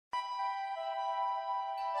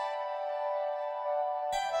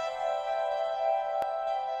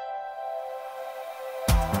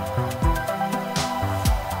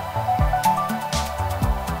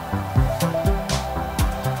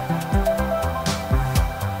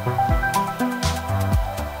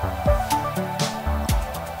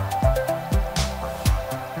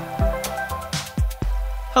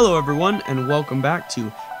Hello everyone, and welcome back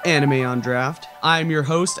to Anime on Draft. I'm your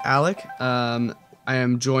host, Alec. I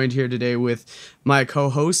am joined here today with my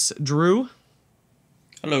co-hosts, Drew.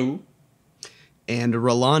 Hello. And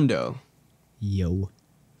Rolando. Yo.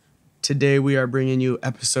 Today we are bringing you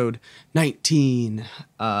episode 19.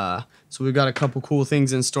 So we've got a couple cool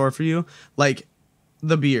things in store for you, like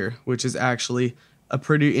the beer, which is actually a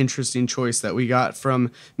pretty interesting choice that we got from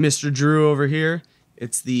Mr. Drew over here.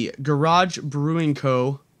 It's the Garage Brewing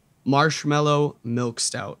Co. Marshmallow Milk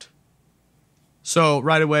Stout. So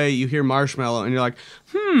right away you hear marshmallow and you're like,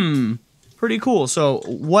 pretty cool. So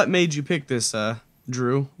what made you pick this,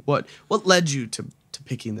 Drew? What led you to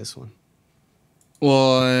picking this one?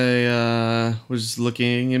 Well, I was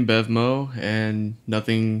looking in Bevmo and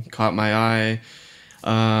nothing caught my eye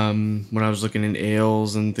when I was looking in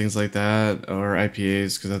ales and things like that, or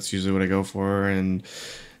IPAs, because that's usually what I go for. And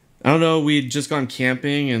I don't know, we'd just gone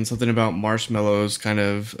camping and something about marshmallows kind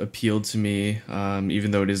of appealed to me,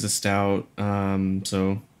 even though it is a stout.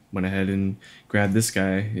 So went ahead and grabbed this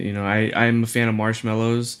guy. You know, I'm a fan of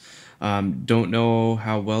marshmallows. Don't know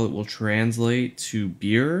how well it will translate to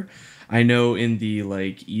beer. I know in the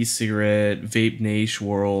like e-cigarette vape niche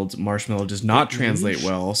world, marshmallow does not translate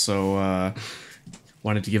well. So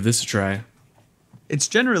wanted to give this a try. It's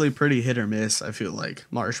generally pretty hit or miss, I feel like,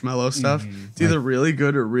 marshmallow stuff. It's either really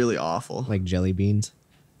good or really awful. Like jelly beans?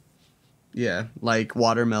 Yeah, like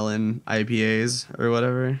watermelon IPAs or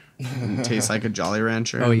whatever. It tastes like a Jolly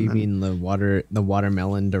Rancher. Oh, you mean the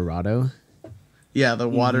watermelon Dorado? Yeah, the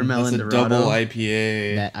watermelon That's a Dorado. double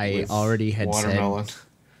IPA That I already had watermelon. said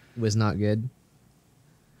was not good.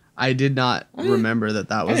 I did not remember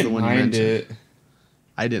that was the one you mentioned. It.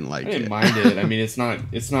 I didn't like I didn't it. mind it. I mean, it's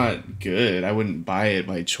not good. I wouldn't buy it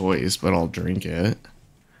by choice, but I'll drink it.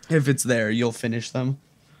 If it's there, you'll finish them.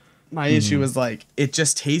 My issue was like, it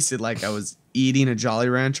just tasted like I was eating a Jolly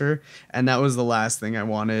Rancher, and that was the last thing I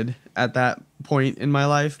wanted at that point in my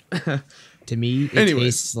life. To me, it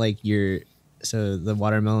tastes like so the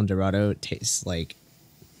watermelon Dorado tastes like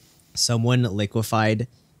someone liquefied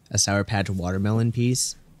a Sour Patch watermelon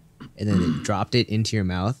piece and then it dropped it into your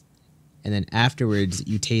mouth, and then afterwards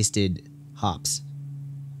you tasted hops.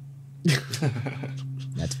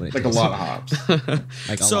 That's what it Like tastes a lot of hops.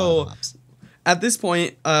 Like a So- lot of hops. At this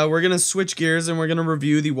point, we're going to switch gears and we're going to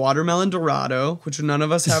review the watermelon Dorado, which none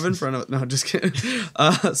of us have in front of. No, just kidding.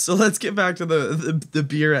 So let's get back to the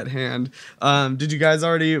beer at hand. Did you guys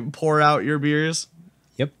already pour out your beers?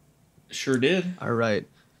 Yep. Sure did. All right.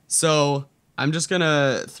 So I'm just going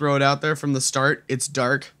to throw it out there from the start. It's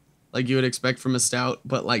dark, like you would expect from a stout,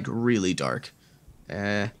 but like really dark.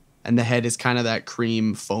 And the head is kind of that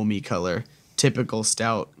cream foamy color. Typical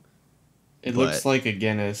stout. It looks like a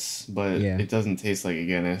Guinness, but Yeah. it doesn't taste like a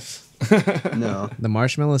Guinness. No. The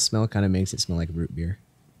marshmallow smell kind of makes it smell like root beer.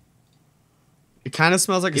 It kind of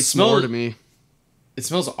smells like a It s'more smells- to me. It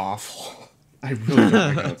smells awful. I really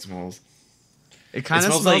don't like how it smells. It kind of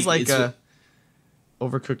smells smells like- like it's- a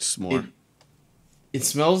overcooked s'more. It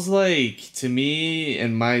smells like, to me,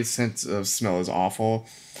 and my sense of smell is awful,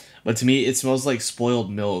 but to me, it smells like spoiled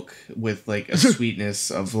milk with like a sweetness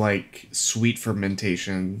of like sweet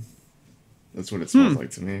fermentation. That's what it smells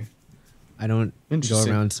like to me. I don't go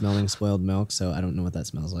Interesting. around smelling spoiled milk, so I don't know what that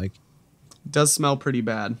smells like. It does smell pretty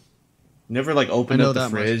bad. Never like open I know up the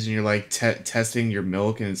that much. fridge and you're like testing your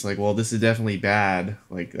milk and it's like, well, this is definitely bad.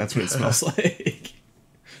 Like that's what it smells like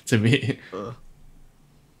to me.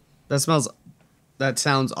 That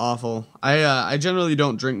sounds awful. I generally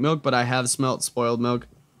don't drink milk, but I have smelt spoiled milk.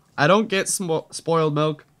 I don't get spoiled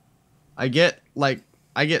milk. I get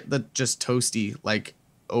the just toasty, like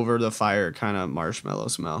over the fire kind of marshmallow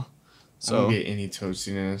smell. I don't So get any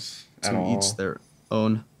toastiness at to all. each their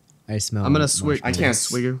own. I smell. I'm gonna swig. I marshmallow. can't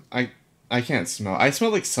swig. I can't smell. I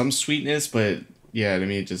smell like some sweetness, but yeah, to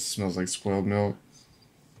me it just smells like spoiled milk.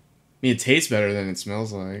 I mean, it tastes better than it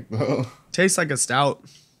smells like. Tastes like a stout.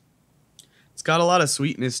 It's got a lot of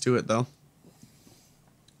sweetness to it though.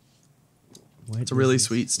 What It's a really is this?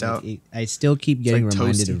 sweet stout. I still keep getting like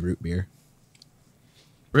reminded toasty. of root beer.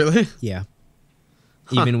 Really? Yeah.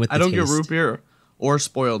 Even with the I don't taste. get root beer or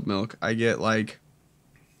spoiled milk. I get like,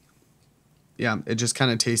 yeah, it just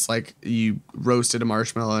kind of tastes like you roasted a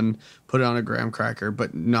marshmallow and put it on a graham cracker,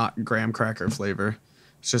 but not graham cracker flavor.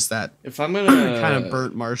 It's just that if I'm gonna kind of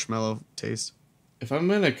burnt marshmallow taste. if I'm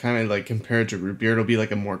gonna kind of like compare it to root beer, it'll be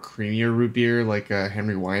like a more creamier root beer, like a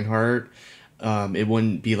Henry Weinhardt. It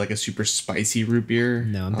wouldn't be like a super spicy root beer.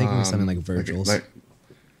 No, I'm thinking of something like Virgil's.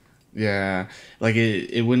 Yeah, like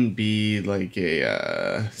it wouldn't be like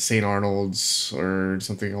a St. Arnold's or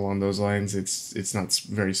something along those lines. It's not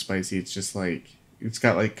very spicy. It's just like it's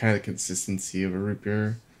got like kind of the consistency of a root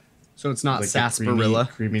beer. So it's not like sarsaparilla.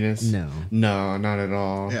 Creaminess. No. No, not at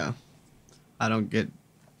all. Yeah. I don't get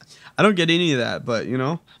any of that, but you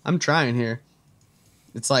know, I'm trying here.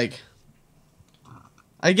 It's like,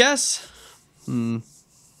 I guess,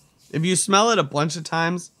 if you smell it a bunch of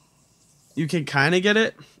times, you can kind of get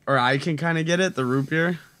it, or I can kind of get it, the root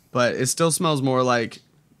beer, but it still smells more like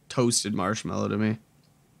toasted marshmallow to me.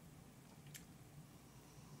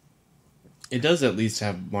 It does at least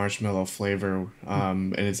have marshmallow flavor,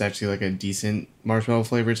 and it's actually like a decent marshmallow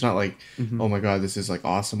flavor. It's not like, oh my god, this is like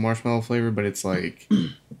awesome marshmallow flavor, but it's like,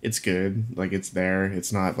 it's good. Like it's there.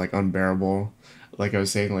 It's not like unbearable. Like I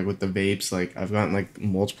was saying, like with the vapes, like I've gotten like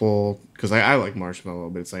multiple, because I like marshmallow,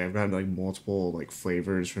 but it's like I've gotten like multiple like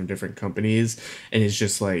flavors from different companies, and it's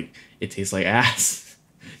just like, it tastes like ass.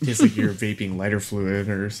 It tastes like you're vaping lighter fluid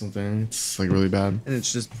or something. It's like really bad. And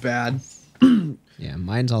it's just bad. Yeah,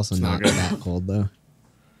 mine's also not that cold though.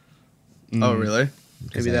 Oh, really?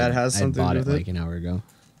 Maybe that has I something bought to it do with like an hour ago.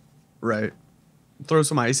 Right. Throw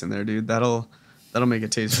some ice in there, dude. That'll make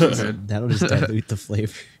it taste really good. That'll just dilute the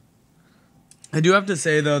flavor. I do have to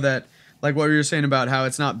say though that like what you were saying about how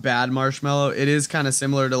it's not bad marshmallow, it is kind of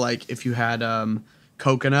similar to like if you had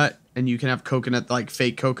coconut, and you can have coconut, like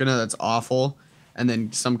fake coconut that's awful, and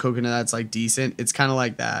then some coconut that's like decent. It's kind of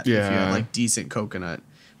like that. Yeah. If you have like decent coconut,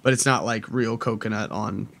 but it's not like real coconut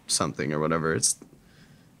on something or whatever.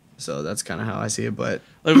 So that's kind of how I see it. But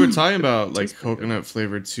like we're talking about like coconut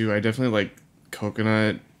flavor too. I definitely like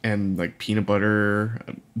coconut and like peanut butter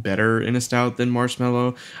better in a stout than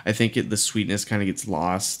marshmallow. I think the sweetness kind of gets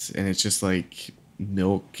lost, and it's just like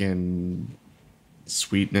milk and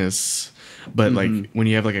sweetness. But like when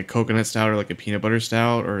you have like a coconut stout or like a peanut butter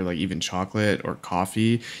stout or like even chocolate or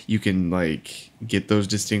coffee, you can like get those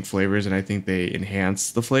distinct flavors, and I think they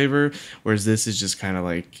enhance the flavor. Whereas this is just kind of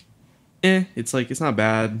like, it's like, it's not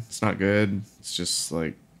bad, it's not good, it's just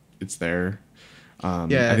like, it's there. I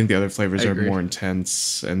think the other flavors are more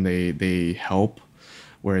intense and they help,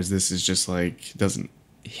 whereas this is just like, doesn't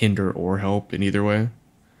hinder or help in either way.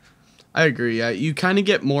 I agree. Yeah, you kind of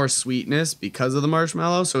get more sweetness because of the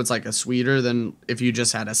marshmallow, so it's like a sweeter than if you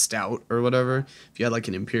just had a stout or whatever. If you had like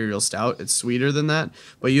an imperial stout, it's sweeter than that,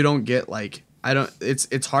 but you don't get like,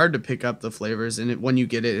 it's hard to pick up the flavors, and when you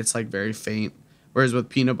get it, it's like very faint. Whereas with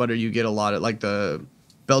peanut butter, you get a lot of like the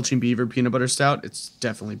Belching Beaver peanut butter stout. It's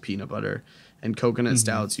definitely peanut butter, and coconut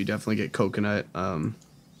stouts, you definitely get coconut. So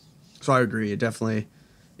I agree. It definitely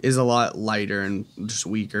is a lot lighter and just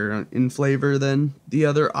weaker in flavor than the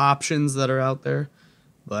other options that are out there.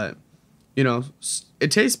 But, you know, it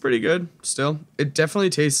tastes pretty good still. It definitely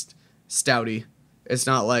tastes stouty. It's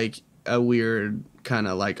not like a weird kind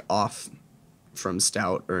of like off from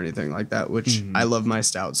stout or anything like that, which I love my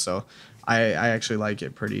stout, so I actually like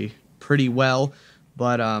it pretty well.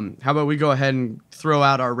 But how about we go ahead and throw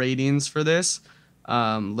out our ratings for this?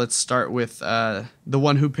 Let's start with the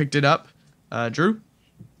one who picked it up. Drew,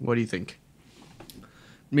 what do you think?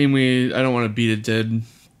 I mean, I don't want to beat a dead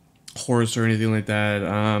horse or anything like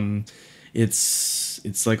that.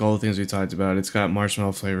 It's like all the things we talked about. It's got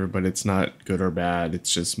marshmallow flavor, but it's not good or bad.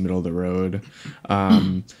 It's just middle of the road.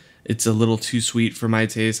 It's a little too sweet for my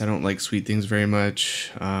taste. I don't like sweet things very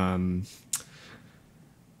much.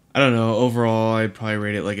 I don't know. Overall, I'd probably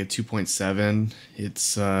rate it like a 2.7.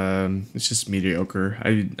 It's just mediocre.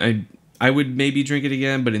 I would maybe drink it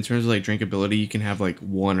again, but in terms of like drinkability, you can have like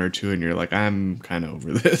one or two, and you're like, I'm kind of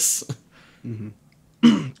over this.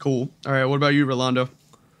 Cool. All right. What about you, Rolando?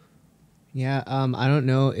 Yeah. I don't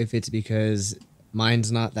know if it's because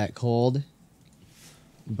mine's not that cold,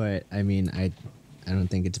 but I mean, I don't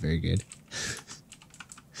think it's very good.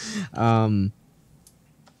 I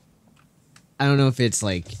don't know if it's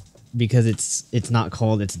like because it's not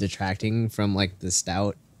cold, it's detracting from like the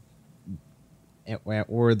stout,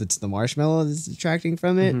 or it's the marshmallow that's detracting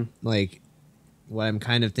from it. Like, what I'm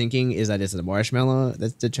kind of thinking is that it's the marshmallow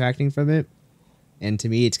that's detracting from it, and to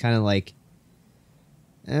me, it's kind of like,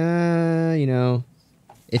 you know,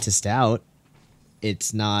 it's a stout.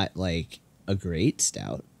 It's not like a great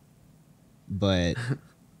stout, but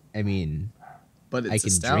I mean, But it's I a can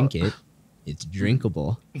stout. drink it. It's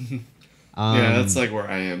drinkable. Yeah, that's like where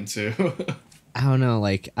I am too. I don't know.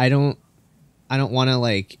 Like, I don't want to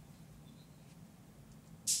like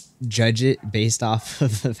judge it based off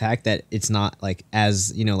of the fact that it's not like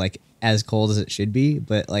as, you know, like as cold as it should be.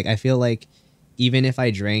 But like, I feel like even if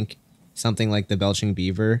I drank something like the Belching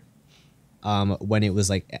Beaver, when it was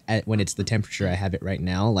like when it's the temperature I have it right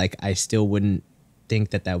now, like I still wouldn't think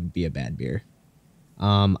that would be a bad beer.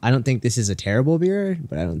 I don't think this is a terrible beer,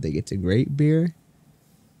 but I don't think it's a great beer.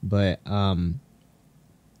 But I'm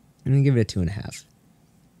gonna give it a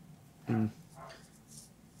 2.5.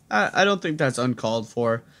 I don't think that's uncalled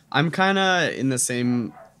for. I'm kind of in the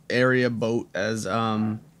same area boat as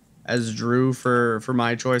Drew for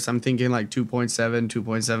my choice. I'm thinking like 2.7,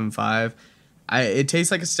 2.75. It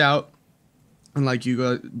tastes like a stout, and like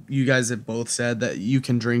you guys have both said that you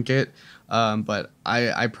can drink it. But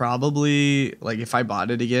I probably, like, if I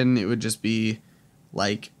bought it again, it would just be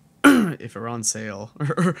like if it were on sale,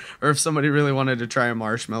 or if somebody really wanted to try a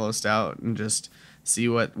marshmallow stout and just see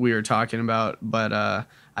what we were talking about. But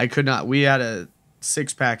I could not. We had a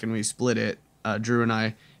 6-pack and we split it, Drew and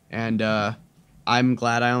I, and I'm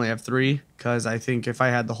glad I only have 3, because I think if I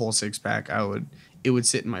had the whole 6-pack, it would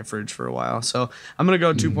sit in my fridge for a while. So I'm gonna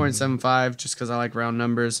go 2.75 just because I like round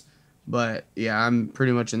numbers. But yeah, I'm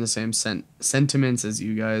pretty much in the same sentiments as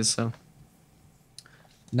you guys. So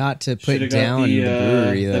not to put down the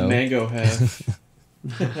brewery though. The mango half.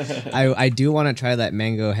 I do want to try that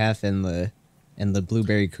mango half and the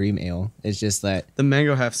blueberry cream ale. It's just that the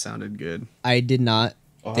mango half sounded good. I did not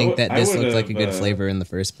think that this looked like a good flavor in the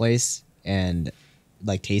first place, and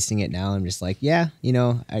like tasting it now, I'm just like, yeah,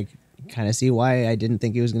 I kind of see why I didn't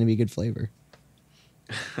think it was going to be a good flavor.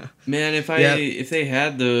 Man, if they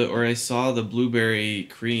had I saw the blueberry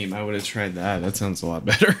cream, I would have tried that. That sounds a lot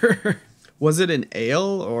better. Was it an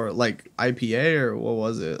ale or like IPA or what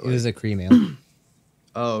was it? It was a cream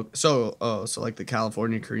ale. So like the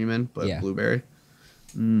California creamin', but yeah. Blueberry.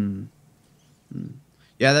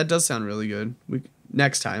 Yeah, that does sound really good.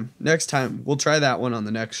 Next time we'll try that one on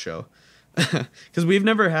the next show. Because we've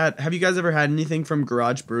never had. Have you guys ever had anything from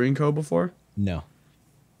Garage Brewing Co. before? No.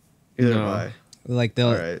 Either have I. Like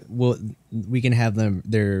we can have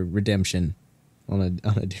their redemption on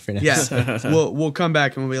a different episode. Yeah, we'll come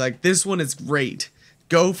back and we'll be like, this one is great.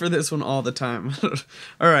 Go for this one all the time.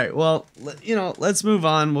 All right, well, let's move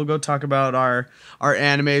on. We'll go talk about our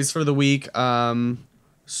animes for the week.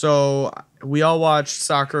 So we all watched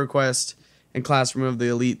Sakura Quest and Classroom of the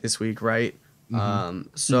Elite this week, right?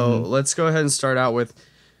 Let's go ahead and start out with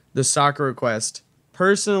the Sakura Quest.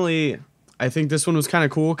 Personally, I think this one was kind of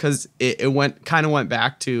cool because it went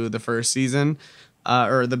back to the first season,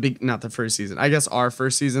 not the first season. I guess our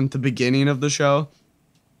first season, the beginning of the show,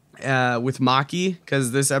 with Maki,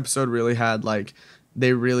 because this episode really had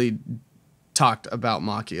they really talked about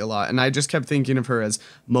Maki a lot, and I just kept thinking of her as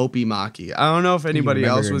Mopey Maki. I don't know if anybody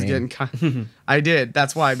else was getting. I did.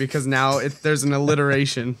 That's why, because now there's an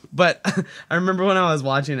alliteration. But I remember when I was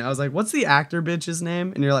watching it, I was like, "What's the actor bitch's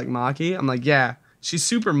name?" And you're like, "Maki." I'm like, "Yeah, she's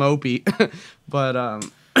super mopey." But I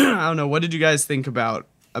don't know. What did you guys think about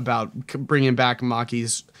bringing back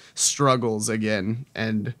Maki's struggles again,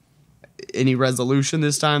 and any resolution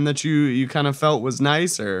this time that you kind of felt was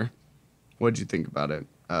nice, or what did you think about it?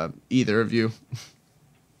 Either of you?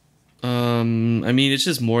 I mean, it's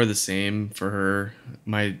just more the same for her.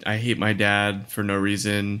 I hate my dad for no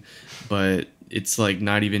reason, but it's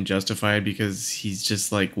not even justified because he's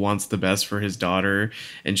just wants the best for his daughter,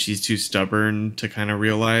 and she's too stubborn to kind of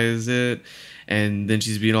realize it. And then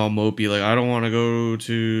she's being all mopey, I don't want to go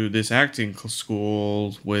to this acting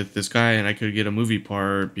school with this guy and I could get a movie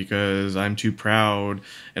part because I'm too proud,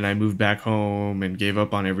 and I moved back home and gave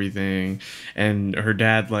up on everything. And her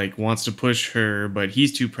dad wants to push her, but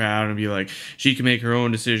he's too proud and be like, she can make her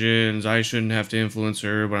own decisions, I shouldn't have to influence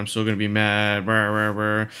her, but I'm still going to be mad. Blah, blah,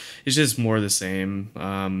 blah. It's just more the same.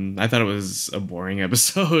 I thought it was a boring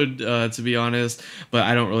episode, to be honest, but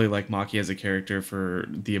I don't really like Maki as a character for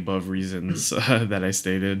the above reasons that I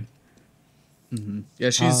stated. Mm-hmm.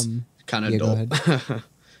 Yeah, she's kind of dull.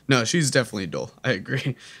 No, she's definitely dull. I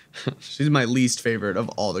agree. She's my least favorite of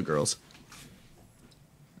all the girls.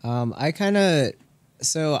 I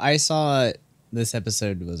saw this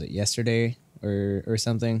episode, was it yesterday or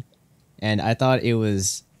something? And I thought it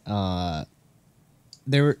was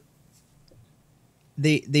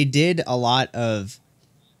they did a lot of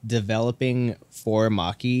developing for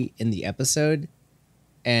Maki in the episode.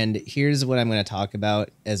 And here's what I'm going to talk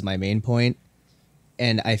about as my main point.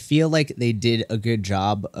 And I feel like they did a good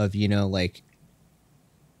job of,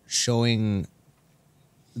 showing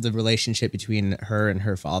the relationship between her and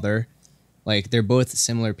her father. They're both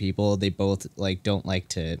similar people. They both don't like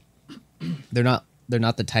to, they're not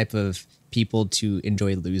the type of people to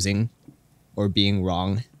enjoy losing or being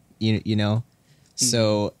wrong, you know? Mm-hmm.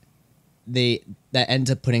 So that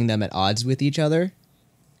ends up putting them at odds with each other.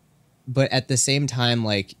 But at the same time,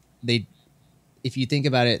 if you think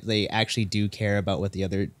about it, they actually do care about what the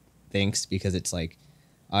other thinks, because it's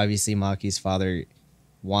obviously Maki's father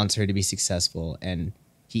wants her to be successful, and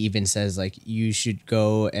he even says you should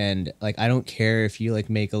go and I don't care if you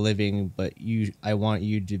make a living, but I want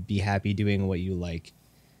you to be happy doing what you like,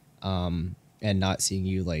 and not seeing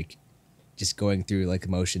you just going through like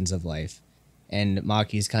emotions of life. And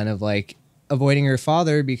Maki's kind of like avoiding her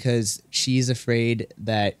father because she's afraid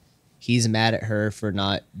that he's mad at her for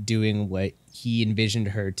not doing what he envisioned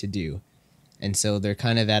her to do. And so they're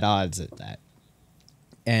kind of at odds at that.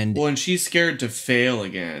 And she's scared to fail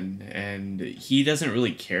again, and he doesn't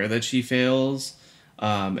really care that she fails,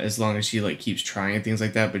 as long as she like keeps trying and things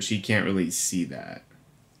like that, but she can't really see that.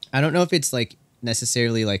 I don't know if it's like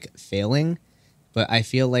necessarily like failing, but I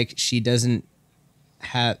feel like she doesn't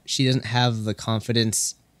have the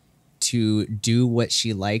confidence to do what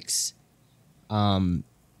she likes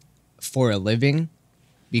for a living,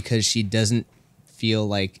 because she doesn't feel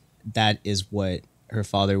like that is what her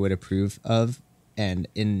father would approve of, and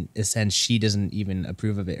in a sense she doesn't even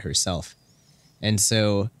approve of it herself. And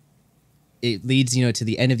so it leads, you know, to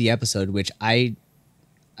the end of the episode, which I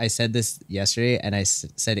said this yesterday, and I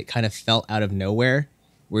said it kind of felt out of nowhere,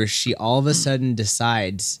 where she all of a sudden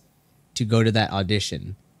decides to go to that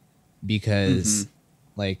audition because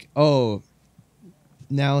like, oh,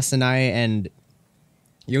 now Sanai and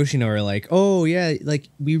Yoshino are like, oh yeah, like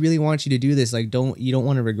we really want you to do this, like you don't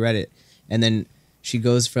want to regret it. And then she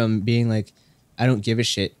goes from being like, I don't give a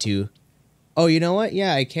shit, to, oh, you know what,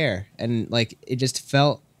 yeah, I care. And like it just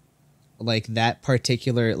felt like that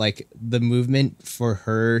particular, like the movement for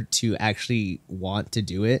her to actually want to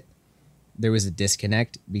do it, there was a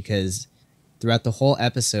disconnect, because throughout the whole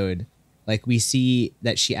episode, like we see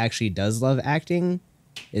that she actually does love acting,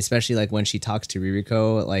 especially like when she talks to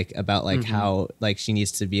Ririko, like about like how like she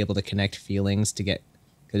needs to be able to connect feelings to get,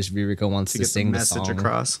 because Ririko wants to sing the song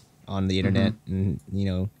across on the internet and, you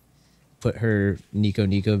know, put her Nico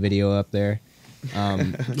Nico video up there.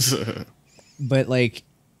 But like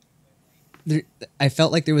I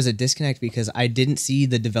felt like there was a disconnect because I didn't see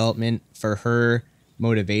the development for her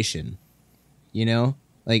motivation, you know,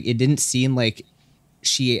 like it didn't seem like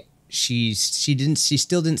she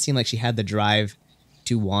still didn't seem like she had the drive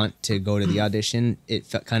to want to go to the audition.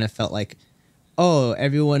 It kind of felt like, oh,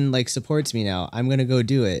 everyone like supports me now, I'm gonna go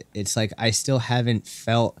do it. It's like I still haven't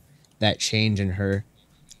felt that change in her,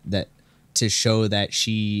 that to show that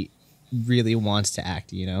she really wants to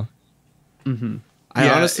act, you know. I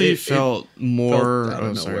honestly felt more. Felt out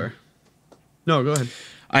of nowhere. No, go ahead.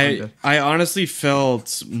 I honestly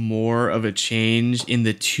felt more of a change in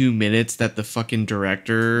the 2 minutes that the fucking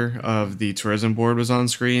director of the tourism board was on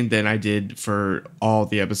screen than I did for all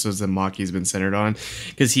the episodes that Maki's been centered on,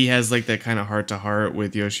 because he has like that kind of heart to heart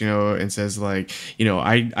with Yoshino and says like, you know,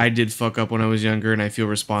 I did fuck up when I was younger and I feel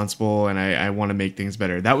responsible and I want to make things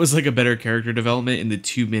better. That was like a better character development in the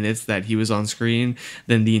 2 minutes that he was on screen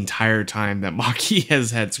than the entire time that Maki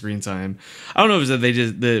has had screen time. I don't know if it's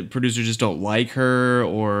that the producers just don't like her,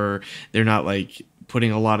 or they're not like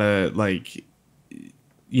putting a lot of like,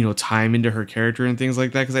 you know, time into her character and things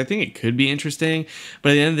like that, because I think it could be interesting, but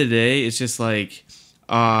at the end of the day it's just like,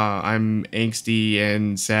 I'm angsty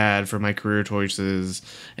and sad for my career choices,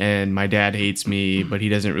 and my dad hates me but he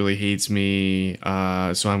doesn't really hates me,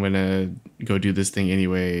 so I'm gonna go do this thing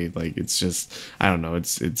anyway. Like it's just, I don't know,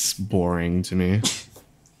 it's boring to me.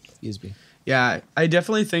 Excuse me. Yeah, I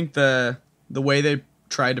definitely think the way they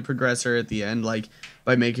tried to progress her at the end, like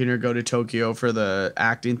by making her go to Tokyo for the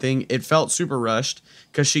acting thing, it felt super rushed,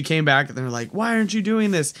 because she came back and they're like, why aren't you doing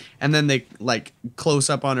this? And then they like close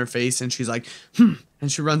up on her face and she's like,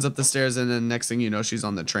 and she runs up the stairs, and then next thing you know, she's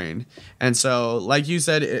on the train. And so like you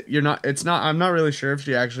said, I'm not really sure if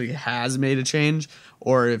she actually has made a change,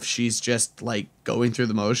 or if she's just like going through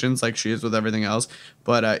the motions like she is with everything else.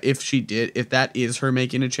 But if that is her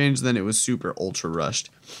making a change, then it was super ultra rushed.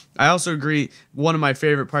 I also agree, one of my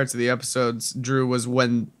favorite parts of the episodes, Drew, was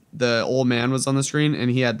when the old man was on the screen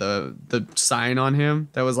and he had the sign on him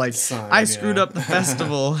that was like, I screwed up the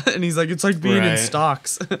festival. And he's like, it's like being in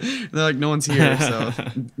stocks. And they're like, no one's here, so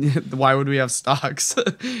why would we have stocks?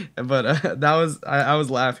 But that was, I was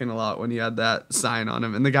laughing a lot when he had that sign on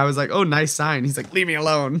him, and the guy was like, oh, nice sign. He's like, leave me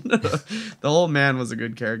alone. The old man was a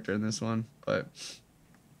good character in this one, but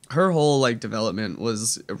her whole like development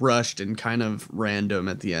was rushed and kind of random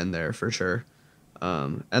at the end there, for sure.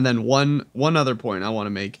 And then one other point I want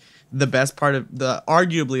to make: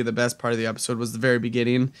 arguably the best part of the episode was the very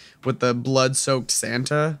beginning with the blood-soaked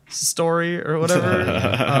Santa story or whatever.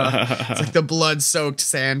 It's like the blood-soaked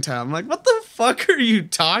Santa. I'm like, what the fuck are you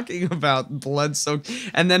talking about? Blood-soaked.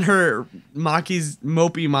 And then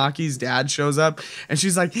Mopey Maki's dad shows up and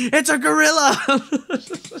she's like, it's a gorilla.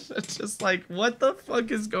 It's just like, what the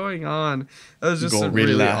fuck is going on? That was just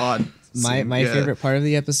really odd. My favorite part of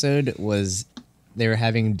the episode was they were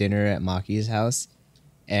having dinner at Maki's house,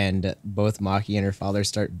 and both Maki and her father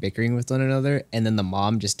start bickering with one another, and then the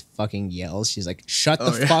mom just fucking yells. She's like, "Shut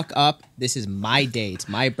the fuck up! This is my day. It's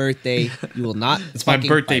my birthday. You will not. It's my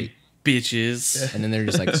birthday, fight. Bitches." And then they're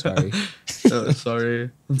just like, "Sorry,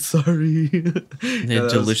 sorry, I'm sorry."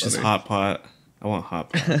 Delicious hot pot. I want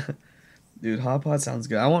hot pot. Dude, hot pot sounds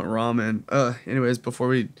good. I want ramen. Anyways, before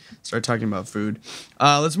we start talking about food,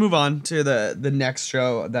 let's move on to the next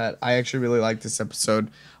show that I actually really like this episode,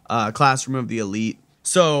 Classroom of the Elite.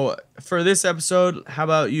 So for this episode, how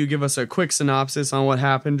about you give us a quick synopsis on what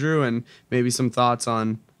happened, Drew, and maybe some thoughts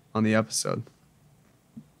on the episode.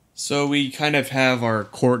 So we kind of have our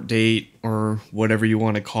court date, or whatever you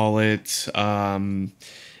want to call it.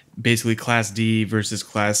 Basically Class D versus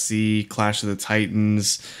Class C, Clash of the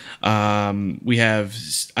Titans. We have,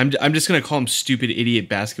 I'm just gonna call him stupid idiot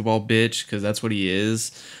basketball bitch, because that's what he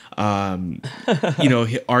is. Arguing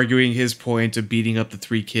his point of beating up the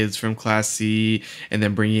 3 kids from Class C, and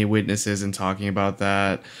then bringing in witnesses and talking about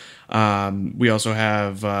that. We also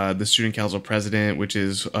have the student council president, which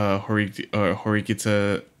is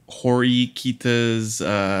Horikita's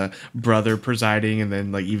brother presiding, and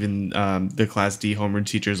then like even the Class D homeroom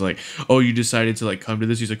teacher's like, "Oh, you decided to like come to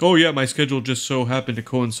this?" He's like, "Oh yeah, my schedule just so happened to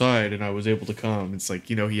coincide and I was able to come." It's like,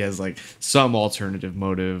 he has like some alternative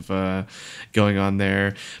motive going on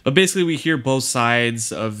there. But basically we hear both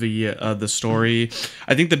sides of the story.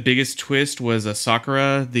 I think the biggest twist was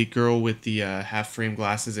Sakura, the girl with the half frame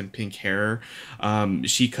glasses and pink hair.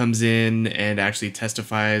 She comes in and actually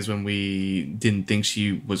testifies when we didn't think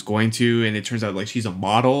she was going to, and it turns out like she's a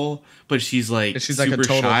model, but she's like super like a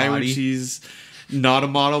total shy hottie. when she's not a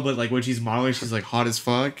model, but like when she's modeling, she's like hot as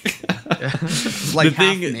fuck. Like the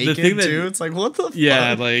thing that, too. It's like, what the fuck?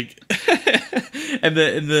 Yeah, like and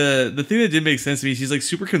the thing that didn't make sense to me, she's like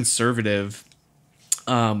super conservative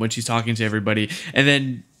when she's talking to everybody, and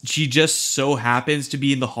then she just so happens to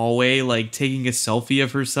be in the hallway like taking a selfie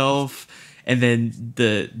of herself, and then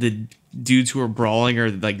the dudes who are brawling are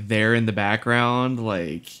like there in the background.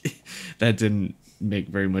 Like that didn't make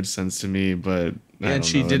very much sense to me, but and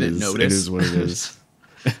she didn't notice. It is what it is.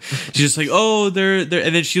 She's just like, "Oh, they're," and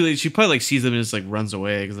then she probably like sees them and just like runs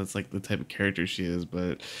away, because that's like the type of character she is.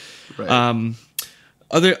 But right.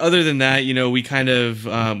 Other than that, we kind of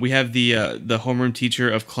we have the homeroom teacher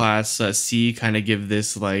of Class C kind of give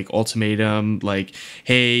this like ultimatum, like,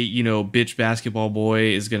 "Hey, bitch basketball boy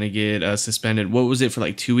is gonna get suspended." What was it, for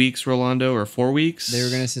like 2 weeks, Rolando, or 4 weeks? They were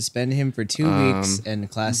gonna suspend him for 2 weeks, and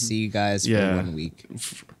Class C guys for 1 week.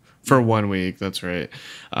 For 1 week, that's right.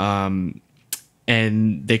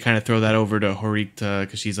 And they kind of throw that over to Horikita,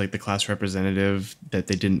 because she's like the class representative that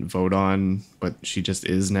they didn't vote on, but she just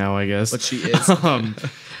is now, I guess. But she is.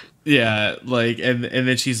 Yeah, like, and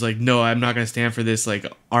then she's like, "No, I'm not going to stand for this. Like,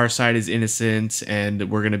 our side is innocent, and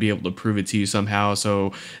we're going to be able to prove it to you somehow."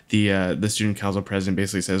 So the student council president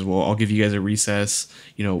basically says, "Well, I'll give you guys a recess,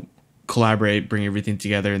 collaborate, bring everything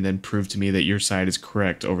together, and then prove to me that your side is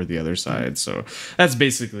correct over the other side." So that's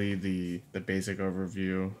basically the basic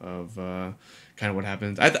overview of kind of what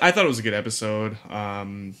happens. I thought it was a good episode.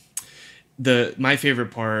 My favorite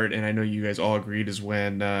part, and I know you guys all agreed, is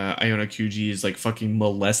when Iona Kuji is like fucking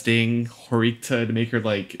molesting Horikita to make her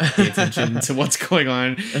like pay attention to what's going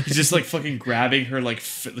on. He's just like fucking grabbing her like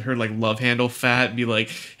her like love handle fat and be like,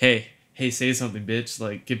 hey, say something, bitch.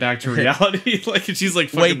 Like, get back to reality. Like, and she's like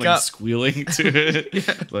fucking like squealing to it.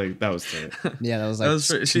 Yeah. Like, that was terrible. Yeah, that was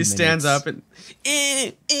like she stands up and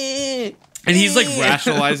and he's like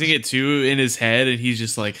rationalizing it too in his head, and he's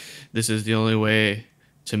just like, "This is the only way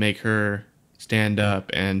to make her stand up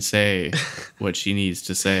and say what she needs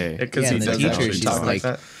to say." Because the teacher, she's like,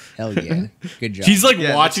 "Hell yeah, good job." She's like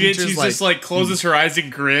watching it. She's like, just like closes her eyes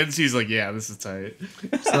and grins. He's like, "Yeah, this is tight."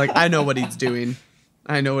 So like, I know what he's doing.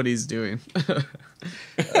 I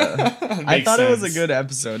thought it was a good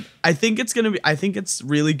episode. I think it's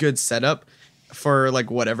really good setup for like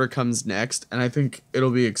whatever comes next, and I think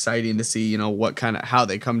it'll be exciting to see how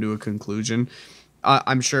they come to a conclusion.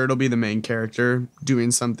 I'm sure it'll be the main character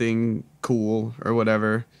doing something cool or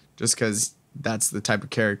whatever, just because that's the type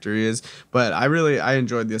of character he is. But I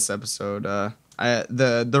enjoyed this episode. The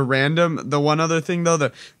one other thing though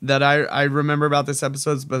that I remember about this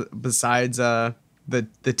episode, besides the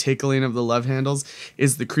tickling of the love handles,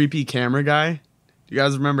 is the creepy camera guy. You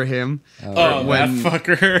guys remember him? Oh, that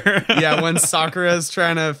fucker. Yeah, when Sakura's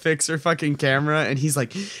trying to fix her fucking camera, and he's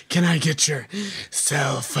like, "Can I get your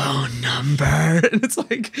cell phone number?" And it's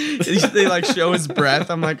like, they like show his breath.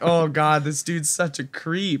 I'm like, oh god, this dude's such a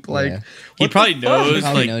creep. Like, he probably knows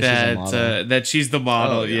like that that she's the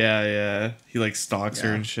model. Oh, yeah. He like stalks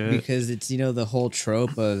her and shit. Because it's the whole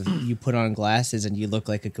trope of you put on glasses and you look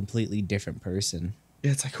like a completely different person.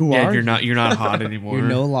 Yeah, it's like, who Yeah, are you're not hot anymore. You're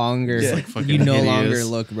no longer It's like fucking you no hideous. longer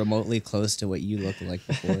look remotely close to what you looked like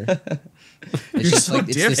before. You're so different.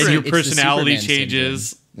 And your it's the personality Superman changes.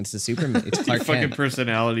 syndrome. It's the Superman. It's Your Clark fucking Kent.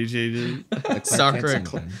 personality changes. The Clark Kent Sakura,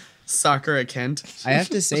 syndrome. Sakura Kent. I have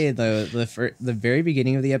to say though, the very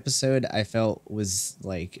beginning of the episode I felt was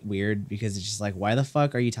like weird because it's just like, why the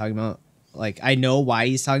fuck are you talking about? Like, I know why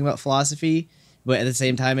he's talking about philosophy, but at the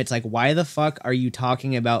same time, it's like, why the fuck are you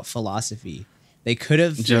talking about philosophy? They could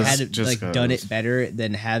have Just done it better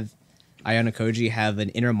than have Ayano Koji have an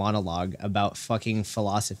inner monologue about fucking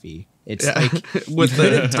philosophy. It's like with you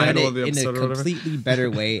could the have done title of the it in a episode or whatever. completely better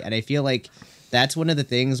way, and I feel like that's one of the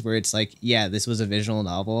things where it's like, yeah, this was a visual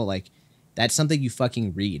novel, like that's something you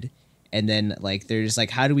fucking read, and then like they're just like,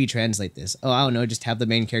 how do we translate this? Oh, I don't know, just have the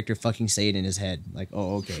main character fucking say it in his head. Like,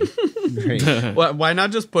 oh, okay, great. Why not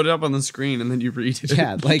just put it up on the screen and then you read it?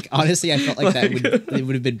 Yeah, like honestly, I felt like it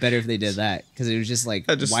would have been better if they did that because it was just like,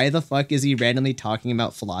 why the fuck is he randomly talking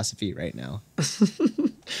about philosophy right now?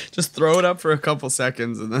 Just throw it up for a couple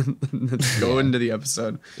seconds and then go into the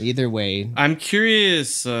episode. Either way, I'm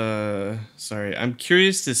curious. I'm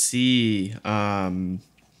curious to see,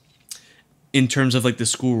 in terms of like the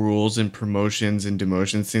school rules and promotions and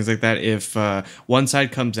demotions, things like that. If one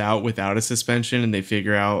side comes out without a suspension and they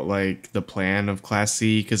figure out like the plan of Class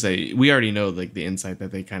C, because we already know like the insight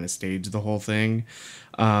that they kind of staged the whole thing.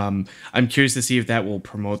 I'm curious to see if that will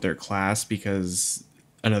promote their class because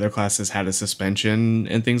another class has had a suspension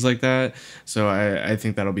and things like that. So I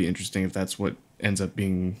think that'll be interesting if that's what ends up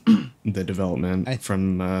being the development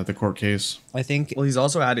from the court case. I think. Well, he's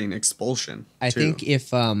also adding expulsion. I think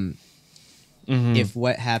if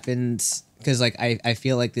what happens, because like I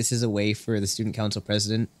feel like this is a way for the student council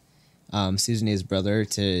president, Suzune's brother,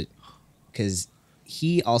 because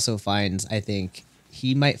he also finds, I think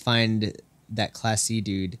he might find that Class C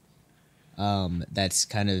dude that's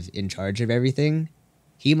kind of in charge of everything.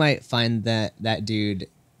 He might find that dude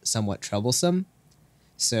somewhat troublesome.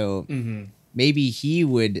 So maybe he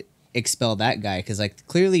would expel that guy because like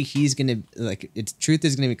clearly he's gonna truth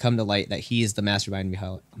is gonna come to light that he is the mastermind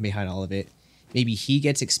behind all of it. Maybe he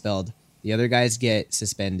gets expelled. The other guys get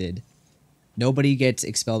suspended. Nobody gets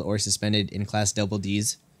expelled or suspended in Class Double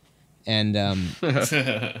D's, and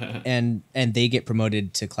and they get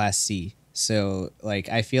promoted to Class C. So like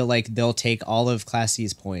I feel like they'll take all of Class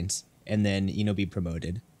C's points and then be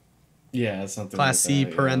promoted. Yeah, something Class C like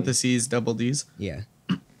that, parentheses Double D's. Yeah.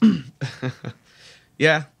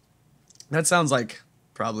 Yeah, that sounds like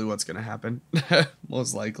probably what's gonna happen,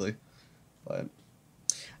 most likely. But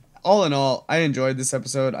all in all, I enjoyed this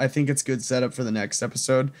episode. I think it's good setup for the next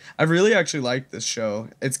episode. I really actually liked this show.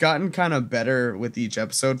 It's gotten kind of better with each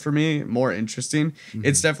episode for me, more interesting. Mm-hmm.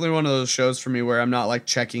 It's definitely one of those shows for me where I'm not like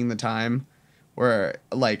checking the time, where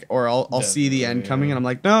like, or I'll see the end coming and I'm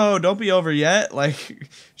like, no, don't be over yet. Like,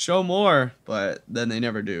 show more, but then they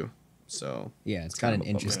never do. So yeah, it's got an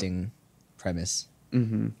interesting premise.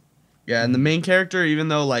 Mm-hmm. Yeah, and the main character, even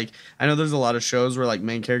though, like, I know there's a lot of shows where, like,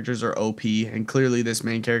 main characters are OP, and clearly this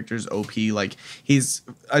main character's OP. Like, he's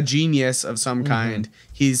a genius of some kind.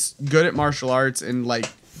 He's good at martial arts and, like,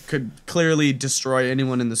 could clearly destroy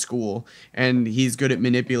anyone in the school. And he's good at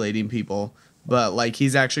manipulating people. But, like,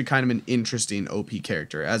 he's actually kind of an interesting OP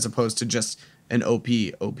character, as opposed to just an OP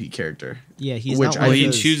character. Yeah, he's which not one he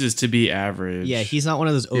of those, chooses to be average. Yeah, he's not one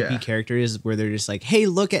of those OP characters where they're just like, "Hey,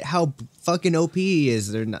 look at how fucking OP he is."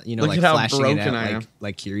 They're not, look like flashing it out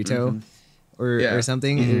like Kirito or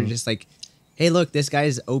something. Mm-hmm. They're just like, "Hey, look, this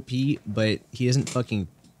guy's OP, but he doesn't fucking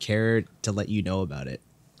care to let you know about it."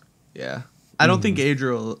 Yeah, I don't think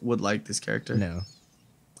Adriel would like this character. No,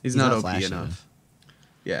 he's not OP enough.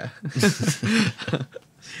 Yeah.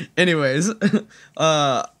 Anyways,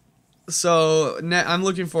 so I'm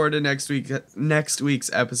looking forward to next week's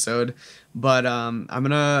episode, but I'm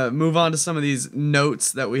gonna move on to some of these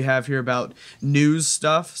notes that we have here about news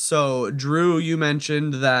stuff. So Drew, you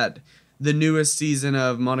mentioned that the newest season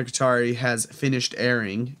of Monogatari has finished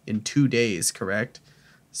airing in 2 days, correct?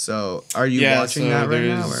 So are you watching that right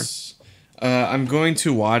now? Or? I'm going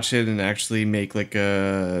to watch it and actually make like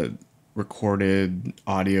a recorded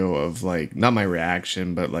audio of like not my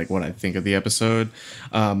reaction but like what I think of the episode.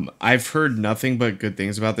 I've heard nothing but good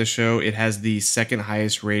things about this show. It has the second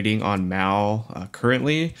highest rating on Mal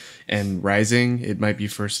currently and rising. It might be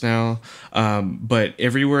first now, but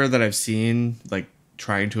everywhere that I've seen like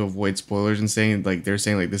trying to avoid spoilers and saying like they're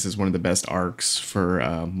saying like this is one of the best arcs for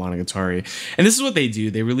Monogatari, and this is what they do.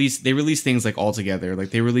 They release things like all together. Like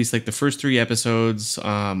they release like the first 3 episodes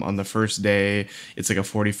on the first day. It's like a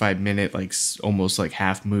 45-minute like almost like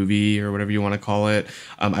half movie or whatever you want to call it.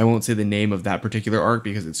 I won't say the name of that particular arc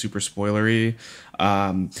because it's super spoilery.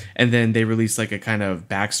 And then they release like a kind of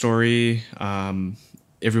backstory.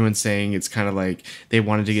 Everyone's saying it's kind of like they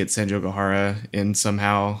wanted to get Senjo Gahara in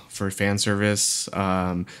somehow for fan service.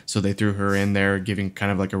 So they threw her in there, giving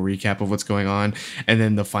kind of like a recap of what's going on. And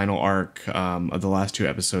then the final arc of the last 2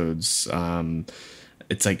 episodes,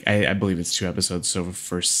 it's like, I believe it's 2 episodes. So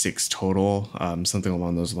for 6 total, something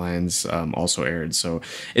along those lines, also aired. So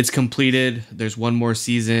it's completed. There's 1 more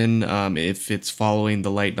season if it's following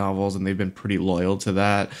the light novels, and they've been pretty loyal to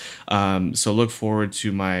that. So look forward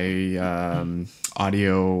to my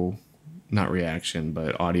audio, not reaction,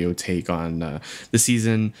 but audio take on the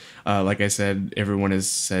season. Like I said, everyone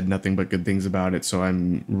has said nothing but good things about it, so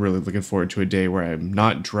I'm really looking forward to a day where I'm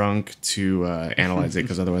not drunk to analyze it,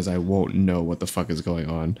 because otherwise I won't know what the fuck is going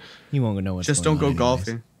on. You won't know what's just going on. Just don't go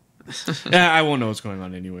golfing. Yeah, I won't know what's going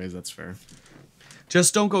on anyways. That's fair.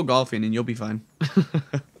 Just don't go golfing and you'll be fine.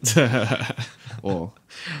 Well,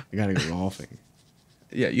 I gotta go golfing.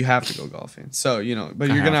 Yeah, you have to go golfing. So, you know, but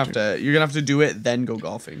you're gonna have to do it, then go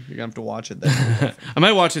golfing. You're gonna have to watch it, then go golfing. I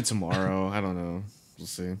might watch it tomorrow. I don't know. We'll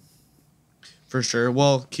see. For sure.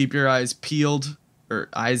 Well, keep your eyes peeled, or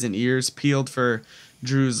eyes and ears peeled, for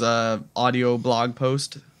Drew's audio blog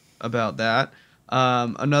post about that.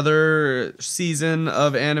 Another season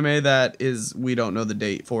of anime that is, we don't know the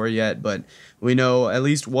date for yet, but we know at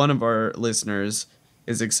least one of our listeners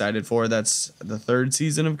is excited for. That's the 3rd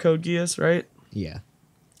season of Code Geass, right? Yeah.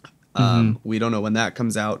 We don't know when that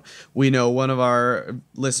comes out. We know one of our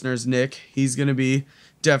listeners, Nick, he's going to be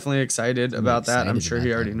definitely excited about that. I'm sure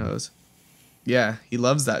he already knows. Yeah, he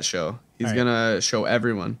loves that show. He's going to show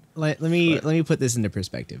everyone. Let me put this into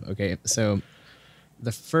perspective. Okay, so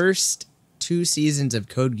the first 2 seasons of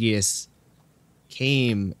Code Geass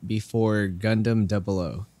came before Gundam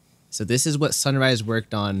 00. So this is what Sunrise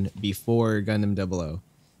worked on before Gundam 00.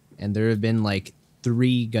 And there have been like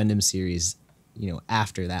 3 Gundam series, you know,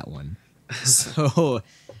 after that one. So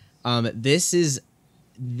this is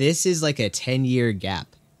like a 10-year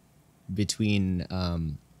gap between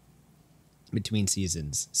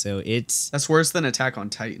seasons. So that's worse than Attack on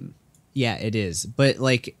Titan. Yeah, it is. But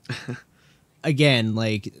like again,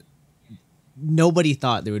 like nobody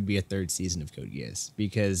thought there would be a 3rd season of Code Geass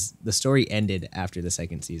because the story ended after the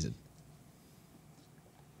 2nd season.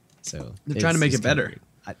 So they're trying to make it better.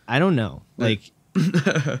 I don't know. Like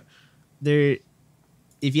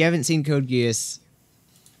if you haven't seen Code Geass,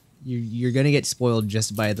 you're gonna get spoiled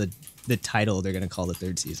just by the title they're gonna call the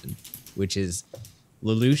 3rd season, which is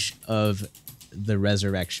Lelouch of the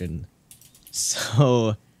Resurrection.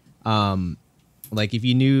 So, like if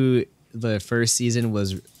you knew the 1st season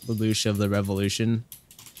was Lelouch of the Revolution,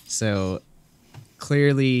 so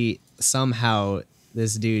clearly somehow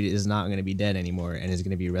this dude is not gonna be dead anymore and is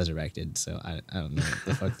gonna be resurrected. So I don't know what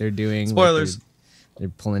the fuck they're doing. Spoilers. Like they're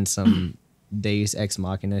pulling some Deus Ex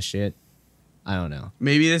Machina shit. I don't know.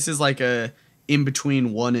 Maybe this is like a in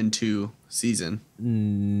between 1 and 2 season.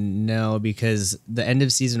 No, because the end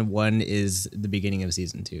of season 1 is the beginning of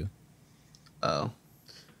season 2. Oh,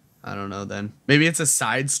 I don't know then. Maybe it's a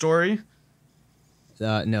side story.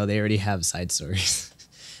 No, they already have side stories.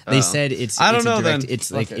 They said it's. I don't know. Direct, then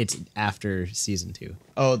it's like it's after season 2.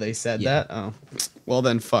 Oh, they said that. Oh, well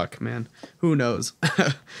then, fuck, man. Who knows?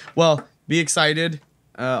 Well, be excited,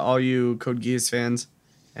 all you Code Geass fans,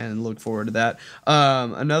 and look forward to that.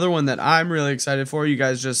 Another one that I'm really excited for. You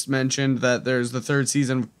guys just mentioned that there's the 3rd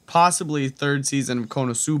season, possibly 3rd season of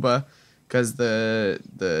Konosuba, because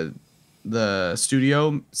the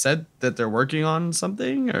studio said that they're working on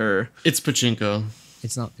something, or it's Pachinko.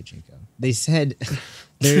 It's not Pachinko. They said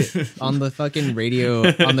they're on the fucking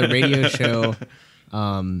radio show.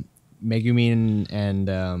 Megumin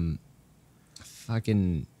and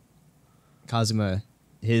fucking Kazuma,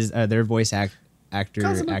 their voice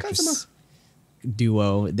actress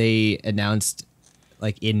duo, they announced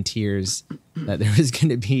like in tears that there was going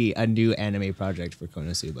to be a new anime project for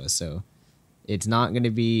Konosuba. So it's not going to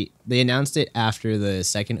be. They announced it after the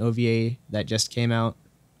 2nd OVA that just came out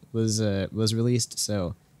was released.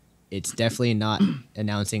 So it's definitely not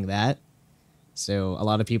announcing that. So a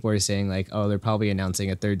lot of people are saying like, oh, they're probably announcing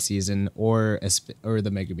a 3rd season or the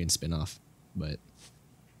Megumin spinoff, but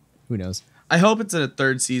who knows? I hope it's a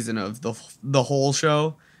 3rd season of the whole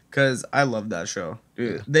show, because I love that show.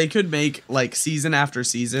 Dude, yeah. They could make like season after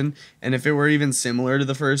season, and if it were even similar to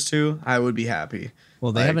the first 2, I would be happy.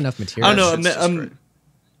 Well, they have enough material. I don't know.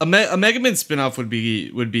 A Mega Man spinoff would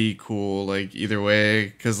be cool, like either way,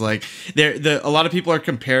 because like a lot of people are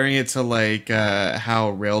comparing it to like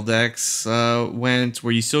how Raildex went,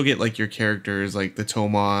 where you still get like your characters like the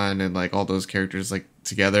Tomon and like all those characters like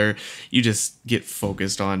together. You just get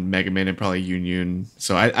focused on Mega Man and probably Union.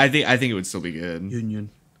 So I think it would still be good. Union,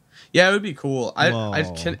 yeah, it would be cool.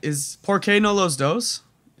 Is Porque no los dos?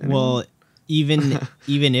 Anyone? Well,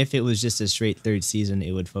 even if it was just a straight third season,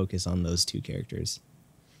 it would focus on those two characters.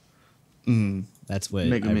 That's what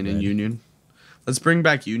Mega Man and Union. Let's bring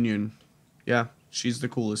back Union. Yeah, she's the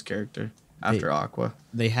coolest character after Aqua.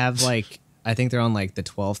 They have like, I think they're on like the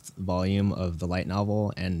 12th volume of the light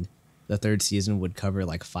novel, and the third season would cover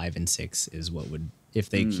like 5 and 6 is what would, if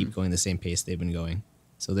they keep going the same pace they've been going.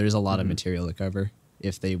 So there's a lot of material to cover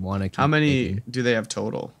if they want to keep. How many do they have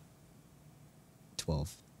total?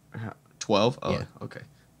 12. 12? Oh, yeah. Okay.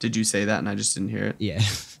 Did you say that and I just didn't hear it? Yeah.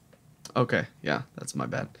 Okay, yeah, that's my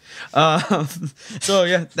bad. So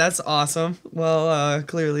yeah, that's awesome. Well,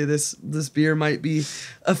 clearly this beer might be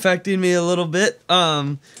affecting me a little bit,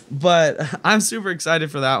 but I'm super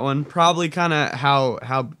excited for that one. Probably kind of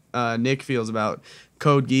how Nick feels about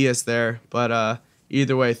Code Geass there, but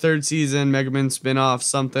either way, third season, Mega Man spinoff,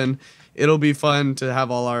 something. It'll be fun to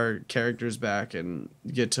have all our characters back and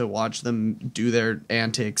get to watch them do their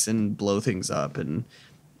antics and blow things up and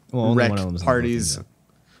wreck parties.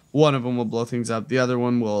 One of them will blow things up. The other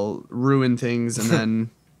one will ruin things, and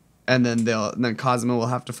then Cosmo will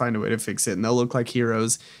have to find a way to fix it, and they'll look like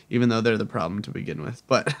heroes, even though they're the problem to begin with.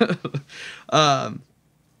 But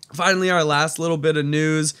finally, our last little bit of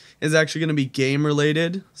news is actually going to be game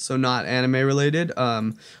related, so not anime related.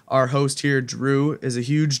 Our host here, Drew, is a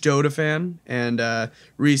huge Dota fan, and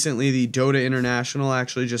recently the Dota International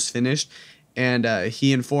actually just finished, and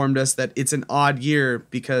he informed us that it's an odd year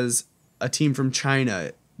because a team from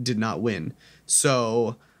China did not win.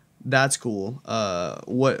 So that's cool.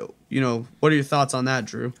 What are your thoughts on that,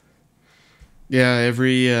 Drew? Yeah,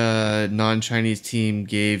 every non-Chinese team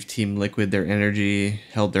gave Team Liquid their energy,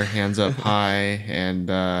 held their hands up high, and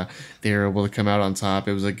they were able to come out on top.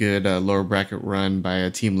 It was a good lower bracket run by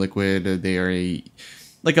Team Liquid. They are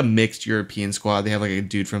like a mixed European squad. They have like a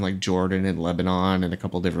dude from like Jordan and Lebanon and a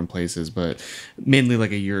couple different places, but mainly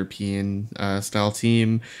like a European style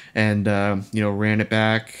team. And ran it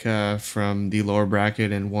back from the lower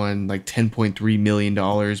bracket and won like $10.3 million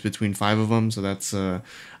between 5 of them. So that's a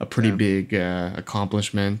pretty big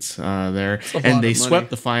accomplishment there. And they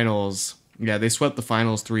swept the finals. Yeah, they swept the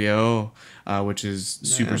finals 3-0, which is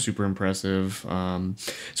super impressive.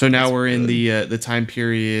 So now we're in the time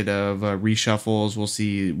period of reshuffles. We'll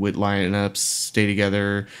see what lineups stay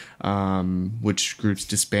together, which groups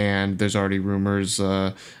disband. There's already rumors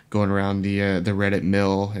going around the Reddit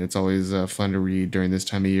mill, and it's always fun to read during this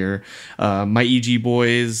time of year. My EG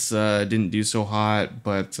boys didn't do so hot,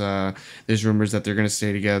 but there's rumors that they're going to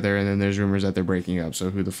stay together, and then there's rumors that they're breaking up. So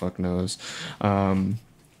who the fuck knows?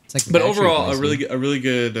 Like but overall, a really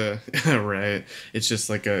good right. It's just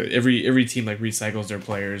like every team like recycles their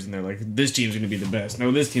players, and they're like, this team's gonna be the best.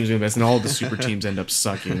 No, this team's gonna be the best, and all the super teams end up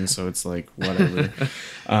sucking. So it's like whatever.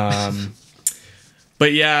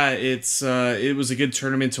 But yeah, it was a good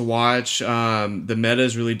tournament to watch. The meta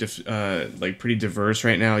is really pretty diverse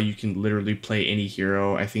right now. You can literally play any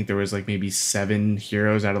hero. I think there was like maybe 7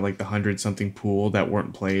 heroes out of like the 100-something pool that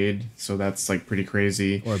weren't played. So that's like pretty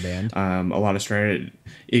crazy. Or banned. A lot of strategy.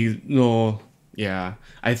 Yeah.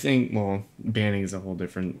 I think banning is a whole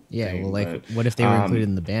different. Yeah. thing, Well, like, what if they were included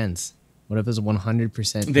in the bans? What if it was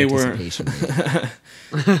 100% they participation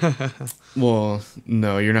rate? Well,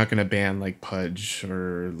 no, you're not gonna ban like Pudge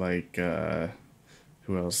or like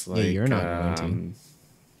who else? Like you're not going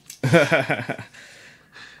to.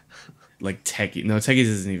 Like Techies. No, Techies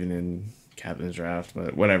isn't even in Captain's Draft,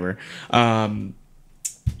 but whatever.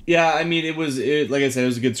 Yeah, I mean, like I said, it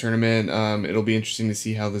was a good tournament. It'll be interesting to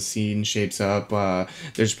see how the scene shapes up.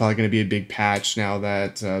 There's probably going to be a big patch now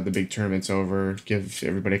that the big tournament's over. Give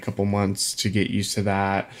everybody a couple months to get used to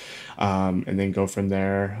that, and then go from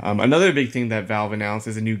there. Another big thing that Valve announced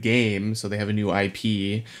is a new game. So they have a new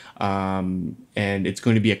IP, and it's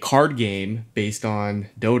going to be a card game based on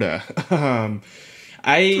Dota.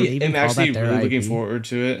 I am actually really looking forward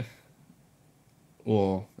to it.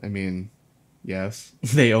 Well, I mean... Yes,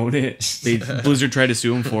 they own it. Blizzard tried to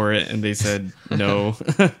sue them for it, and they said no.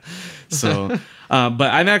 So, but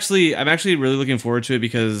I'm actually really looking forward to it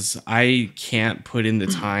because I can't put in the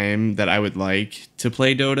time that I would like to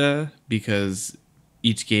play Dota because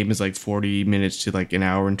each game is like 40 minutes to like an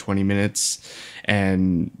hour and 20 minutes,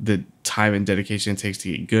 and the time and dedication it takes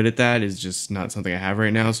to get good at that is just not something I have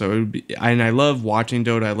right now. So it would be, and I love watching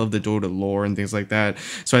Dota. I love the Dota lore and things like that.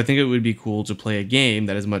 So I think it would be cool to play a game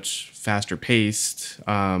that is much faster paced,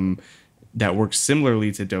 that works similarly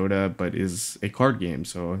to Dota, but is a card game.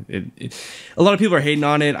 So a lot of people are hating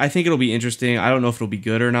on it. I think it'll be interesting. I don't know if it'll be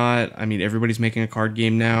good or not. I mean, everybody's making a card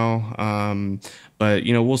game now. But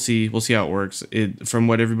you know, we'll see. We'll see how it works. From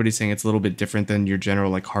what everybody's saying, it's a little bit different than your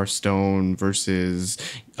general like Hearthstone versus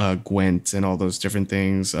Gwent and all those different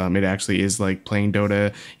things. It actually is like playing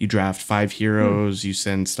Dota. You draft 5 heroes. You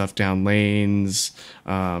send stuff down lanes.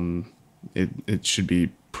 It should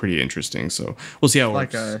be pretty interesting. So we'll see how it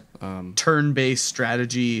like works. A turn-based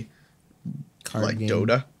strategy, Card like game.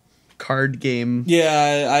 Dota card game.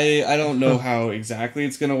 Yeah, I don't know how exactly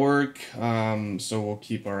it's gonna work. So we'll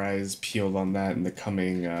keep our eyes peeled on that in the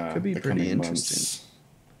coming Could be the pretty coming interesting. months.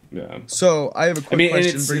 Yeah. So I have a quick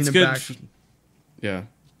question. Bringing it good. back. Yeah.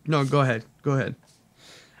 No, go ahead.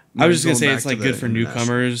 I was just gonna say Going it's back like to good the for international.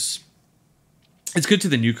 newcomers. It's good to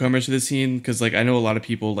the newcomers to the scene because like I know a lot of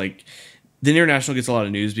people like the international gets a lot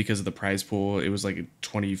of news because of the prize pool. It was like a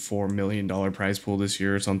 $24 million prize pool this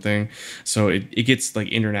year or something. So it gets like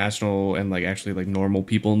international and like actually like normal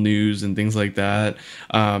people news and things like that.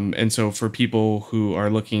 And so for people who are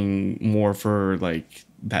looking more for like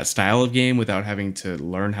that style of game without having to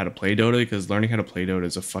learn how to play Dota, because learning how to play Dota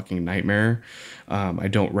is a fucking nightmare. I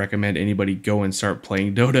don't recommend anybody go and start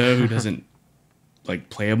playing Dota who doesn't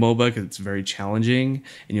like play a MOBA because it's very challenging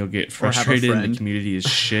and you'll get frustrated and the community is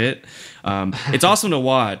shit. It's awesome to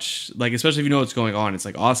watch, like especially if you know what's going on. It's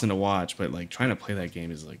like awesome to watch, but like trying to play that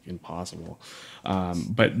game is like impossible.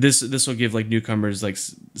 But this will give like newcomers like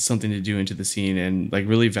something to do into the scene, and like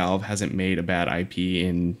really Valve hasn't made a bad IP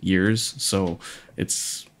in years, so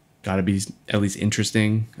it's got to be at least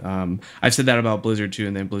interesting. I've said that about Blizzard too,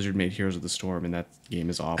 and then Blizzard made Heroes of the Storm, and that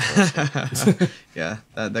game is awful. So. Yeah,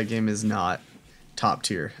 that game is not top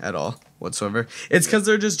tier at all whatsoever. It's because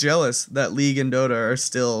they're just jealous that League and Dota are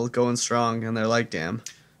still going strong, and they're like, damn,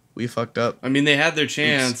 we fucked up. I mean, they had their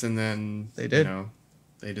chance, and then they did. You know,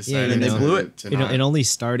 they decided and they blew it. It only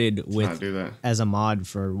started with do that. as a mod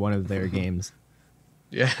for one of their games.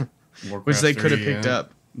 Yeah, Warcraft which they could have 3, picked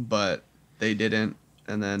up, but they didn't.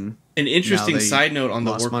 And then an interesting side note on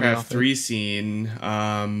the lost money Warcraft off it. 3 scene,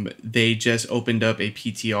 they just opened up a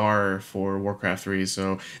PTR for Warcraft 3,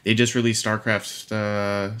 so they just released StarCraft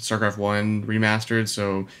 1 remastered,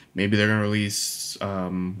 so maybe they're gonna release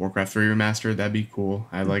Warcraft 3 remastered. That'd be cool.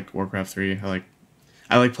 I like Warcraft 3.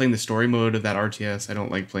 I like playing the story mode of that RTS. I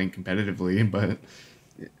don't like playing competitively, but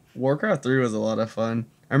Warcraft 3 was a lot of fun.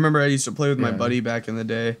 I remember I used to play with my buddy back in the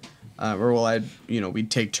day. We'd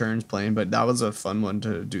take turns playing, but that was a fun one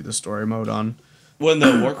to do the story mode on. when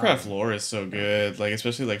the Warcraft lore is so good, like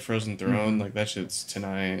especially like Frozen Throne, like that shit's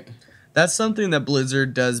tonight. That's something that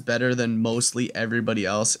Blizzard does better than mostly everybody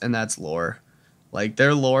else, and that's lore. Like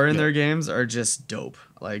their lore in their games are just dope.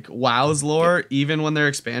 Like WoW's lore, even when their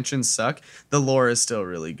expansions suck, the lore is still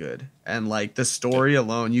really good. And like the story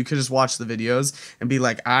alone, you could just watch the videos and be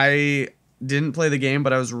like, I didn't play the game,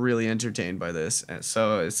 but I was really entertained by this. And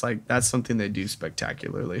so it's like that's something they do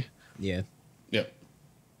spectacularly. Yeah. Yep.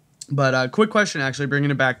 But quick question, actually,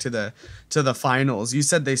 bringing it back to the finals. You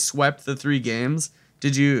said they swept the 3 games.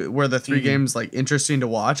 Were the 3 games like interesting to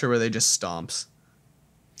watch, or were they just stomps?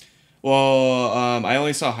 Well, I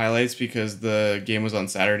only saw highlights because the game was on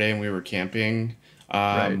Saturday and we were camping.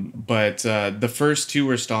 Right. But the first 2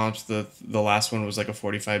 were stomps. The last one was like a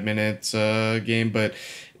 45-minute game. But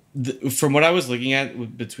from what I was looking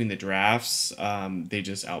at between the drafts, they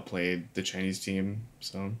just outplayed the Chinese team.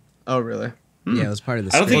 So. Oh, really? Yeah, it was part of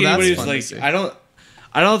the I don't think Well, anybody that's was fun to like. see.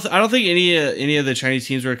 I don't think any of the Chinese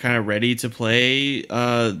teams were kind of ready to play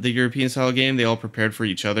the European style game. They all prepared for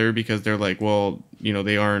each other because they're like, well, you know,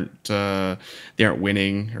 they aren't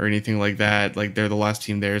winning or anything like that. Like they're the last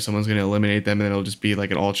team there. Someone's going to eliminate them, and then it'll just be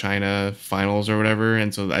like an all China finals or whatever.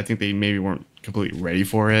 And so I think they maybe weren't completely ready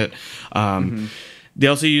for it. They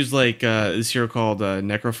also used like this hero called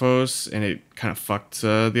Necrophos, and it kind of fucked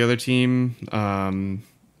the other team.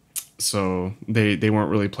 So they weren't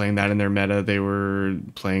really playing that in their meta. They were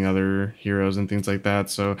playing other heroes and things like that.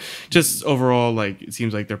 So just overall, like it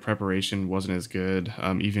seems like their preparation wasn't as good,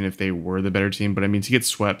 even if they were the better team. But I mean, to get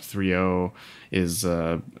swept 3-0 is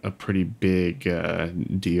a pretty big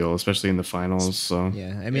deal, especially in the finals. So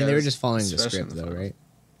Yeah, I mean they were just following the script though, right?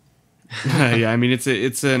 Yeah, I mean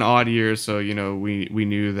it's an odd year, so we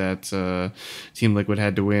knew that Team Liquid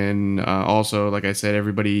had to win. Also, like I said,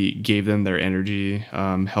 everybody gave them their energy,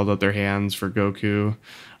 held out their hands for Goku,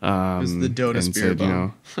 It was the Dota and Spirit said,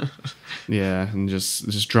 Bomb. yeah, and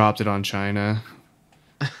just dropped it on China.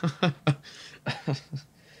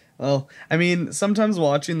 Well, I mean, sometimes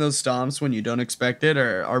watching those stomps when you don't expect it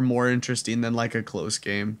are more interesting than like a close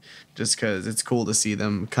game, just because it's cool to see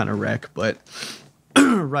them kind of wreck. But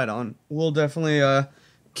right on. We'll definitely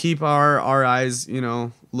keep our eyes,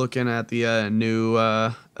 looking at the new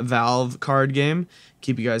Valve card game.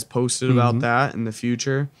 Keep you guys posted about that in the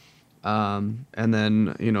future. And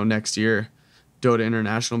then, next year, Dota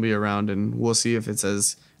International will be around, and we'll see if it's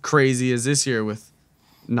as crazy as this year with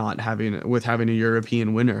having a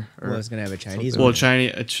European winner. Well, it's gonna have a Chinese Well, one. a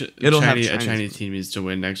Chinese. Chinese team needs to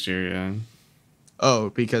win next year. Yeah,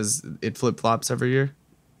 Oh, because it flip flops every year.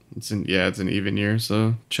 it's an even year,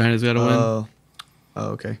 so China's got to win. Oh,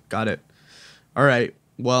 okay, got it. All right.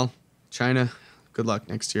 Well, China, good luck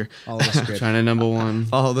next year. Follow the script. China number one.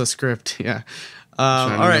 Follow the script. Yeah.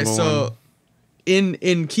 China All right. number So, one.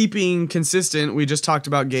 in keeping consistent, we just talked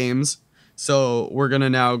about games. So we're gonna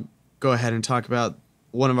now go ahead and talk about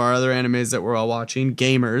one of our other animes that we're all watching,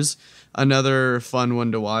 Gamers. Another fun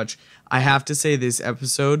one to watch. I have to say this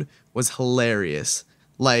episode was hilarious.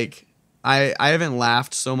 Like, I haven't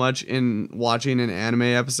laughed so much in watching an anime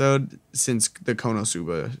episode since the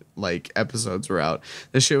Konosuba episodes were out.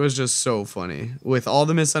 This shit was just so funny. With all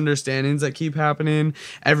the misunderstandings that keep happening,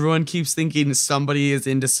 everyone keeps thinking somebody is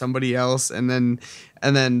into somebody else, and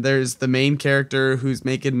then there's the main character who's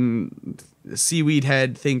making Seaweed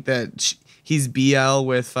Head think that he's BL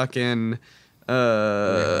with fucking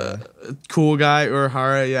cool guy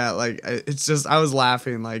Urahara. Yeah, it's just I was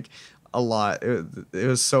laughing a lot. It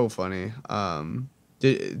was so funny.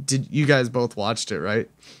 Did you guys both watched it, right?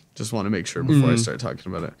 Just want to make sure before I start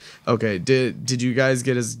talking about it. Okay, did you guys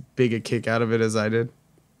get as big a kick out of it as I did?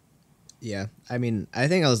 Yeah, I mean, I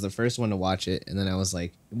think I was the first one to watch it, and then I was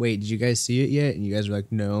like, "Wait, did you guys see it yet?" And you guys were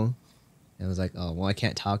like, "No," and I was like, "Oh, well, I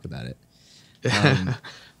can't talk about it."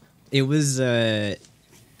 It was, as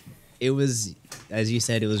you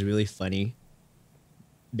said, it was really funny.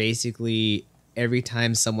 Basically, every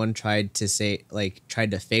time someone tried to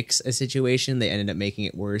fix a situation, they ended up making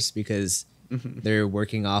it worse because they're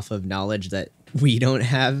working off of knowledge that we don't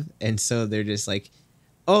have, and so they're just like,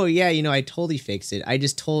 "Oh yeah, I totally fixed it. I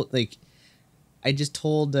just told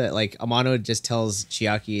Amano just tells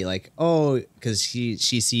Chiaki oh, because she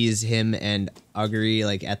sees him and Aguri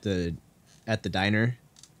at the diner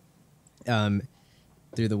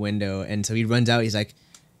through the window, and so he runs out. He's like,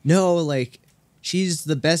 "No, she's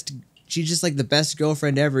the best. She's just the best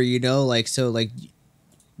girlfriend ever, so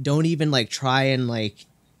don't even try and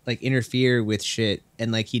interfere with shit."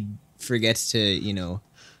 And he forgets to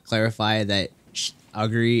clarify that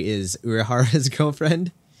Aguri is Urahara's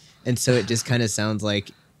girlfriend, and so it just kind of sounds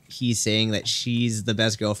like he's saying that she's the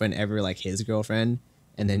best girlfriend ever, his girlfriend.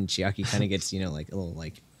 And then Chiaki kind of gets a little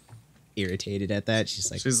irritated at that.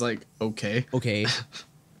 She's like, okay,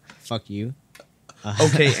 fuck you.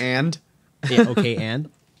 Okay, and yeah, okay, and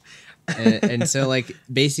so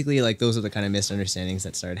basically those are the kind of misunderstandings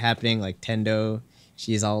that started happening. Tendo,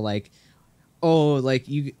 she's all oh,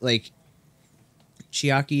 you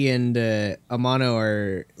Chiaki and Amano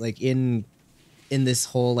are in this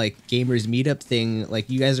whole gamers meetup thing.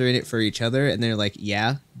 You guys are in it for each other, and they're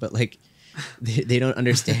yeah, but they don't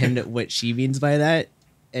understand what she means by that.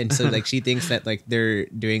 And so she thinks that they're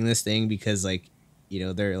doing this thing because they're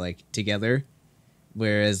together,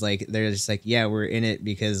 whereas they're just yeah, we're in it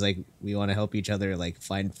because we want to help each other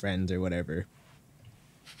find friends or whatever.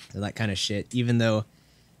 So that kind of shit. Even though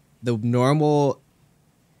the normal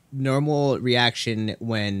reaction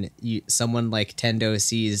when someone like Tendo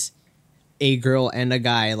sees a girl and a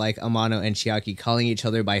guy like Amano and Chiaki calling each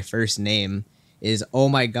other by first name is, oh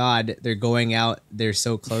my god, they're going out, they're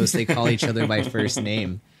so close, they call each other by first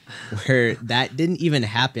name. Where that didn't even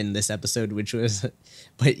happen this episode,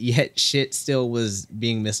 but yet shit still was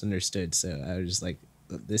being misunderstood. So I was just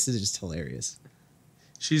this is just hilarious.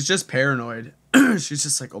 She's just paranoid. She's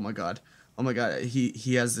just oh my god,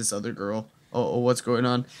 he has this other girl. Oh, what's going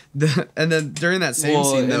on? And then during that same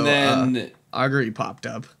scene though, Aguri popped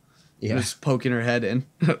up. Yeah, was poking her head in.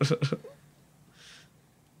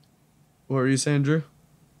 What were you saying, Drew?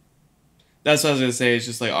 That's what I was gonna say. It's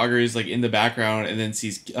just Aguri's in the background, and then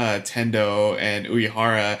sees Tendo and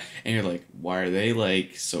Uehara, and you're why are they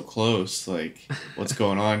so close? What's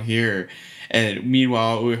going on here? And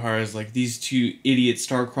meanwhile, Uehara's like, these two idiot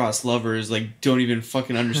star-crossed lovers like don't even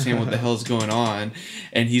fucking understand what the hell's going on,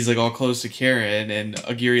 and he's like all close to Karen, and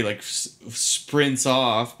Agiri like sprints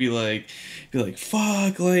off, be like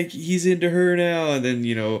fuck, like he's into her now, and then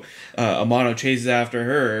Amano chases after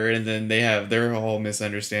her, and then they have their whole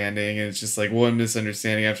misunderstanding, and it's just like one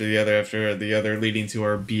misunderstanding after the other leading to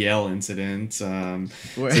our BL incident. So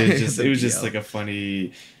it was just like a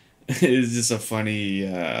funny. It was just a funny,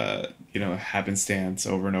 happenstance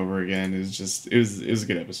over and over again. It was a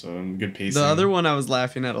good episode, good pacing. The other one I was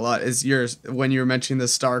laughing at a lot is when you were mentioning the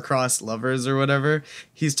star-crossed lovers or whatever.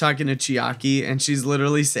 He's talking to Chiaki, and she's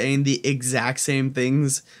literally saying the exact same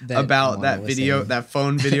things about Amano that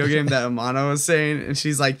phone video game that Amano was saying. And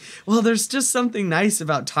she's like, well, there's just something nice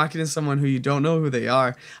about talking to someone who you don't know who they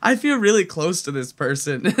are. I feel really close to this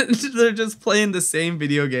person. They're just playing the same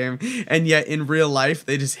video game, and yet in real life,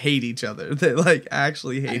 they just hate each other. They like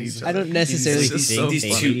actually hate each other. I don't necessarily think these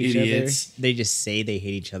they two hate each idiots. other. They just say they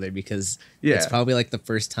hate each other because it's probably like the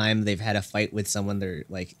first time they've had a fight with someone they're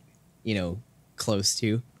like, close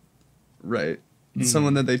to. Right.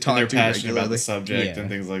 Someone that they talk to they're passionate regularly. about the subject and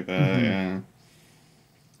things like that. Mm-hmm. Yeah.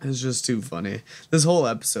 It's just too funny. This whole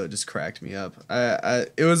episode just cracked me up.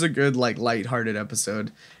 It was a good, like, lighthearted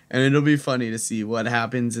episode, and it'll be funny to see what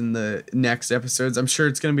happens in the next episodes. I'm sure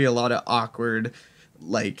it's going to be a lot of awkward,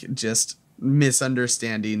 like, just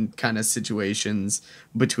misunderstanding kind of situations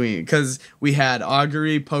because we had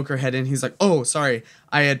Augury poke her head in. He's like, oh, sorry,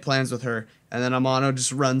 I had plans with her. And then Amano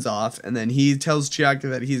just runs off, and then he tells Chiaki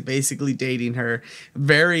that he's basically dating her.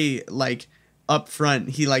 Very, like, up front,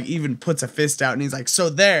 he like even puts a fist out and he's like, so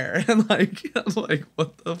there. And like, I'm like,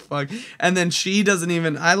 what the fuck? And then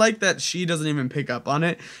I like that she doesn't even pick up on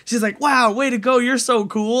it. She's like, wow, way to go, you're so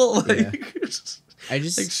cool. Like, I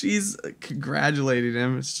just like she's congratulating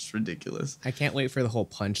him. It's just ridiculous. I can't wait for the whole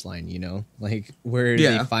punchline, like where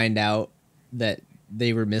they find out that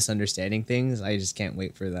they were misunderstanding things. I just can't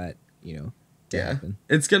wait for that, to happen.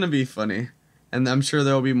 It's gonna be funny. And I'm sure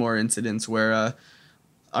there'll be more incidents where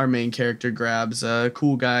our main character grabs a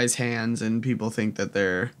cool guy's hands and people think that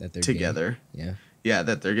they're together. Gay. Yeah,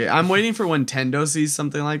 that they're gay. I'm waiting for when Tendo sees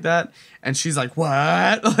something like that and she's like,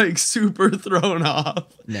 what? Like super thrown off.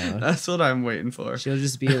 No. That's what I'm waiting for. She'll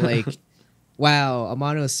just be like, wow,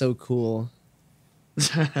 Amano is so cool. He's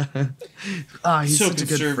so such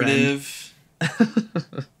conservative. A good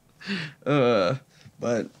friend.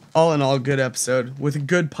 But all in all, good episode with a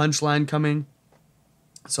good punchline coming.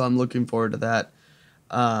 So I'm looking forward to that.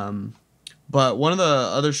 But one of the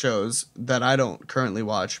other shows that I don't currently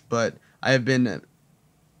watch, but I have been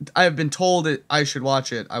told I should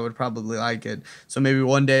watch it. I would probably like it. So maybe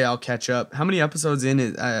one day I'll catch up. How many episodes in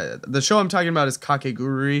is the show I'm talking about is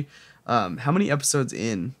Kakegurui. How many episodes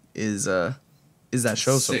in is that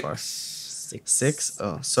show so far? Six?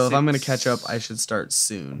 Oh, so if I'm going to catch up, I should start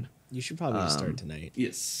soon. You should probably start tonight.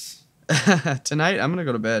 Yes. Tonight? I'm going to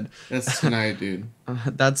go to bed. That's tonight, dude.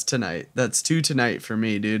 That's tonight. That's 2 tonight for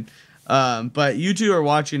me, dude. But you two are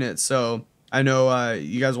watching it, so I know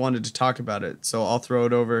you guys wanted to talk about it. So I'll throw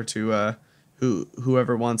it over to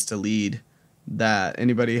whoever wants to lead that.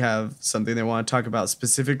 Anybody have something they want to talk about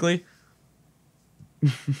specifically?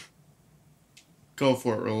 Go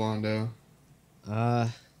for it, Rolando.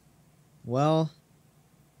 Well,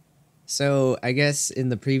 so I guess in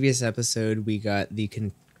the previous episode we got the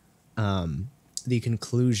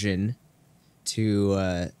conclusion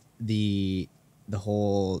to the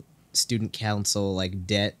whole student council like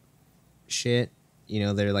debt shit.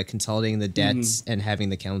 They're like consolidating the debts and having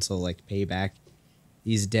the council like pay back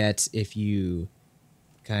these debts if you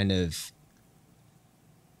kind of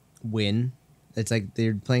win. It's like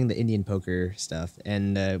they're playing the Indian poker stuff,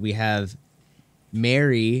 and we have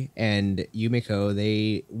Mary and Yumiko.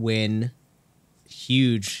 They win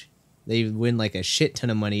huge. They win like a shit ton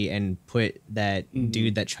of money and put that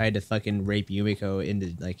dude that tried to fucking rape Yumiko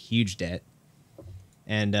into like huge debt.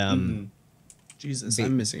 And Jesus,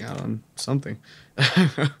 I'm missing out on something.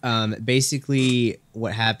 Basically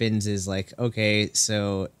what happens is like, okay,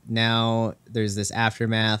 so now there's this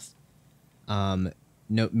aftermath.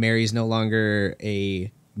 Mary's no longer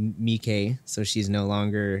a Mike, so she's no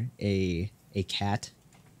longer a cat,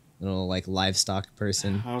 little like livestock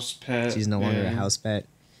person. House pet. She's no longer a house pet.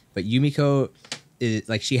 But Yumiko is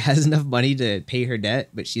like, she has enough money to pay her debt,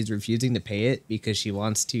 but she's refusing to pay it because she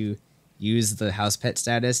wants to use the house pet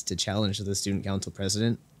status to challenge the student council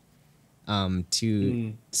president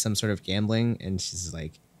to some sort of gambling. And she's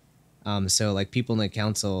like, so like people in the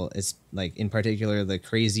council, it's like in particular the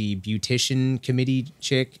crazy beautician committee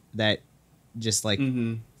chick that just like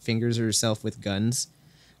fingers herself with guns.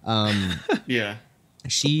 Yeah.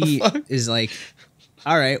 she is like,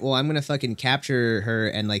 all right, well, I'm gonna fucking capture her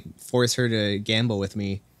and like force her to gamble with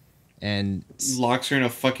me, and locks her in a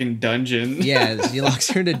fucking dungeon. Yeah, she locks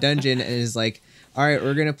her in a dungeon and is like, all right,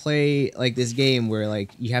 we're gonna play like this game where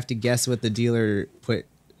like you have to guess what the dealer put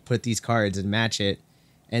these cards and match it,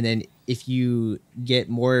 and then if you get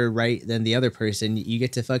more right than the other person, you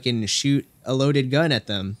get to fucking shoot a loaded gun at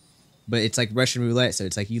them. But it's like Russian roulette, so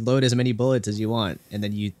it's like you load as many bullets as you want, and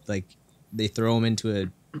then you like they throw them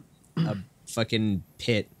into a fucking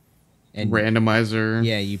pit and randomizer.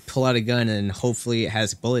 Yeah, you pull out a gun and hopefully it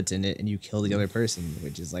has bullets in it, and you kill the other person,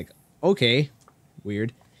 which is like okay,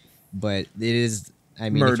 weird, but it is. I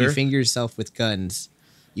mean, Murder. If you finger yourself with guns,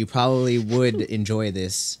 you probably would enjoy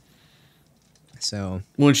this. So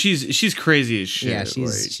well, she's crazy as shit. Yeah,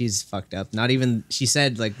 she's fucked up. Not even she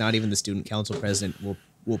said like not even the student council president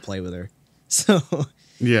will play with her. So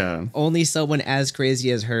yeah, only someone as crazy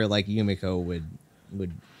as her, like Yumiko,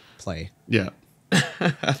 would play. Yeah.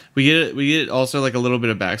 we get also like a little bit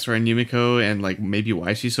of backstory on Yumiko and like maybe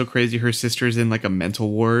why she's so crazy. Her sister's in like a mental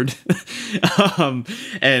ward. And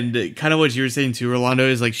kind of what you were saying too, Rolando,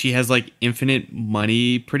 is like she has like infinite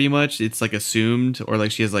money pretty much. It's like assumed, or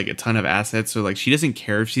like she has like a ton of assets. So like she doesn't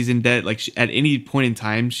care if she's in debt. Like at any point in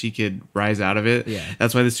time she could rise out of it. Yeah.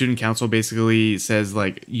 That's why the student council basically says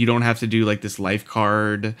like you don't have to do like this life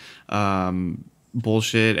card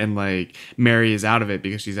bullshit, and like Mary is out of it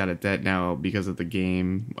because she's out of debt now because of the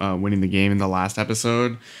game, winning the game in the last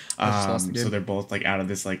episode. So they're both like out of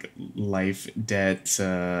this like life debt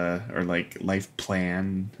or like life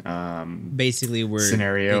plan basically where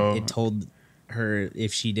scenario. It told her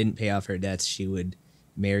if she didn't pay off her debts she would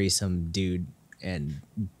marry some dude and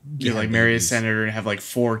like marry a senator and have like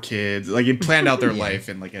 4 kids. Like it planned out their Yeah. life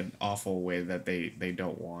in like an awful way that they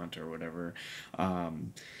don't want or whatever.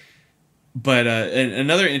 But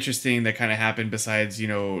another interesting that kind of happened besides, you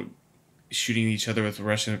know, shooting each other with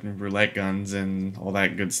Russian roulette guns and all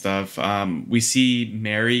that good stuff, we see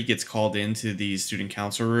Mary gets called into the student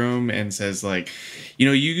council room and says like, you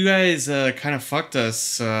know, you guys kind of fucked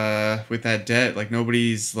us with that debt. Like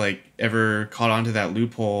nobody's like ever caught onto that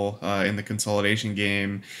loophole in the consolidation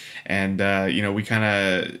game, and you know, it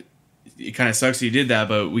kind of sucks that you did that,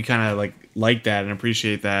 but we kind of like that and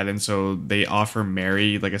appreciate that. And so they offer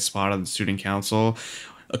Mary like a spot on the student council.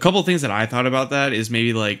 A couple of things that I thought about that is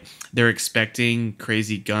maybe like they're expecting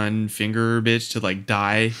crazy gun finger bitch to like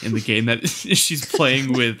die in the game that she's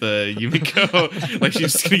playing with Yumiko. Like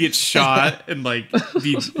she's gonna get shot and like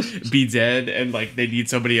be dead, and like they need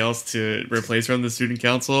somebody else to replace her on the student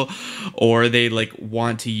council, or they like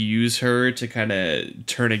want to use her to kind of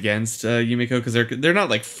turn against Yumiko because they're not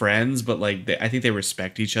like friends, but like I think they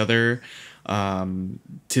respect each other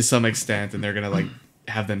to some extent, and they're gonna like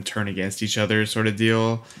have them turn against each other sort of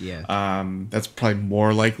deal. Yeah. That's probably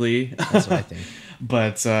more likely. That's what I think.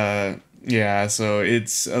 But yeah, so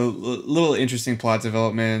it's a little interesting plot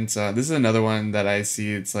development. This is another one that I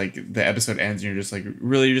see. It's like the episode ends and you're just like,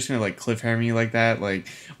 really, you're just gonna like cliffhanger me like that? Like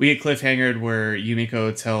we get cliffhangered where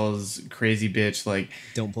Yumiko tells crazy bitch like,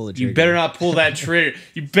 don't pull the trigger. You better not pull that trigger.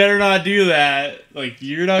 You better not do that. Like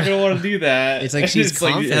you're not gonna want to do that. It's like she's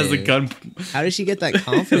confident. Like, it has the gun. How does she get that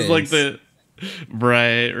confidence? It's like the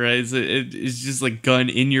right. It's just like gun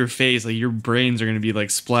in your face. Like your brains are gonna be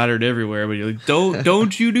like splattered everywhere. But you're like,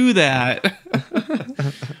 don't you do that.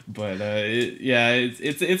 But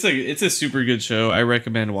it's a super good show. I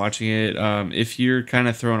recommend watching it. If you're kind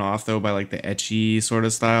of thrown off though by like the ecchi sort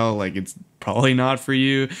of style, like it's probably not for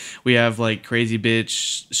you. We have like crazy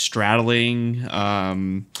bitch straddling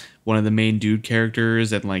one of the main dude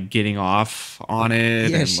characters and like getting off on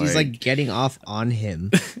it. Yeah, and, she's like getting off on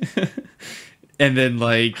him. And then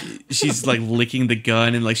like she's like licking the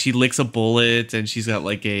gun, and like she licks a bullet, and she's got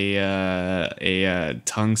like a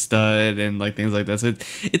tongue stud and like things like that. So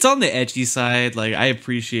it's on the edgy side. Like I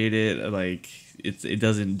appreciate it. Like it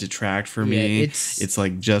doesn't detract for me. It's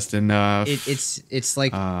like just enough. It's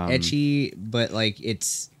like etchy, but like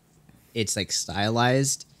it's like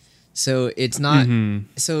stylized. So it's not.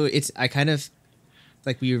 So it's I kind of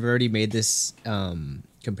like we've already made this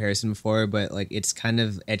comparison before, but like it's kind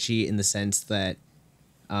of etchy in the sense that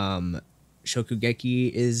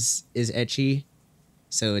Shokugeki is etchy.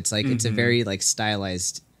 So it's like it's a very like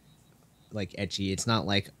stylized like etchy. It's not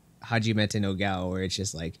like Hajimete no Gao where it's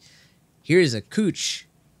just like here's a cooch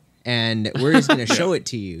and we're just gonna show it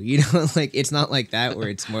to you. You know, like it's not like that where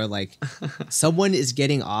it's more like someone is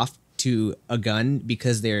getting off to a gun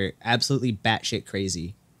because they're absolutely batshit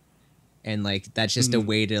crazy. And like that's just a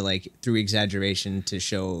way to like through exaggeration to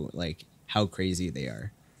show like how crazy they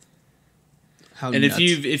are.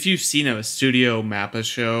 If you've seen a Studio Mappa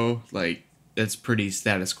show, like it's pretty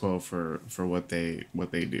status quo for what they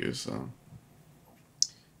do. So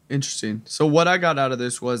Interesting. So what I got out of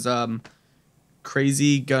this was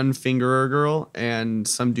crazy gun fingerer girl and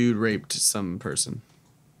some dude raped some person.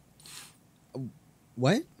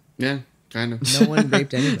 What? yeah, kind of. No one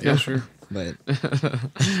raped anybody. Yeah, sure. But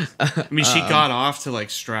I mean, she got off to like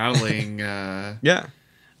straddling. Yeah.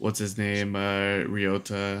 What's his name?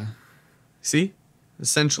 Ryota. See?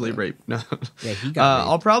 Essentially rape. No. yeah, he got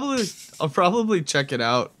raped. I'll probably check it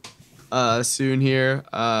out soon here.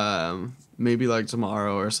 Maybe like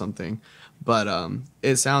tomorrow or something. But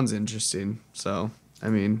it sounds interesting. So, I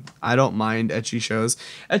mean, I don't mind ecchi shows.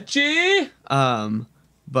 Ecchi!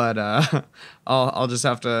 But I'll just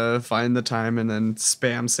have to find the time and then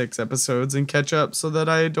spam 6 episodes and catch up so that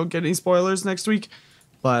I don't get any spoilers next week.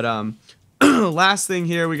 But last thing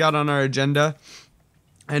here we got on our agenda.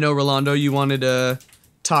 I know, Rolando, you wanted to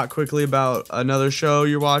talk quickly about another show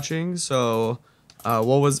you're watching. So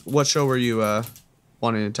what show were you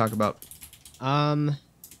wanting to talk about?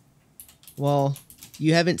 Well,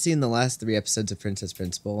 you haven't seen the last 3 episodes of Princess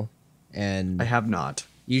Principal, and I have not.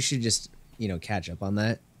 you should just catch up on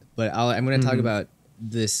that. But I'm going to talk about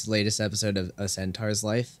this latest episode of A Centaur's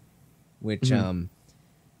Life, which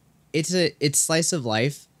it's slice of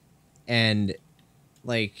life, and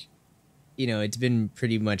like it's been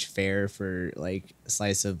pretty much fair for like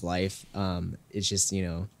slice of life. It's just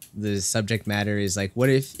the subject matter is like, what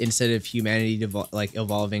if instead of humanity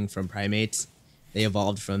evolving from primates, they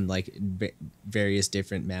evolved from like various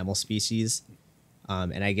different mammal species,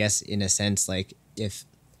 and I guess in a sense, like if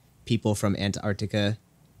people from Antarctica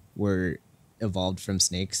were evolved from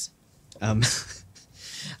snakes. It's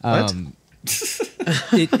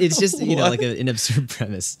just like an absurd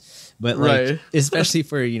premise, but like especially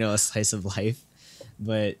for a slice of life.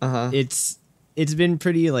 But it's been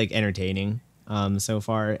pretty like entertaining so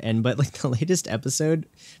far, but like the latest episode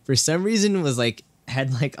for some reason was like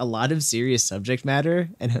had like a lot of serious subject matter,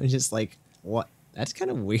 and I was just like, what? That's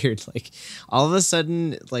kind of weird. Like all of a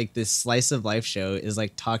sudden, like this slice of life show is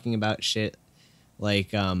like talking about shit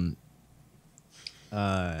like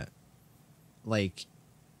like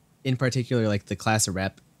in particular, like the class of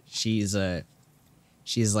rep, she's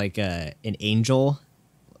like an angel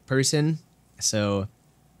person, so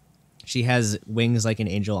she has wings like an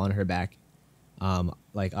angel on her back,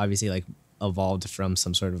 like obviously like evolved from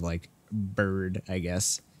some sort of like bird, I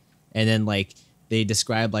guess. And then like they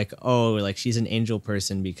describe like, oh, like she's an angel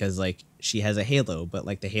person because like she has a halo, but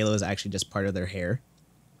like the halo is actually just part of their hair.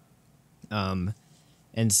 And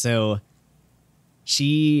so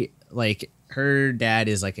she like her dad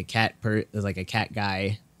is like a cat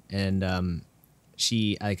guy, and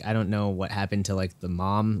she like I don't know what happened to like the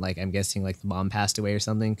mom. Like I'm guessing like the mom passed away or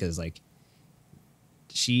something, because like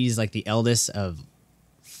she's like the eldest of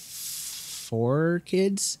 4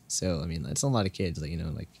 kids. So I mean that's a lot of kids. Like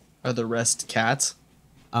like. Are the rest cats?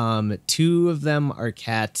 2 of them are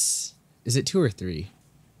cats. Is it 2 or 3?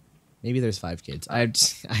 Maybe there's 5 kids. I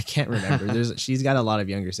can't remember. She's got a lot of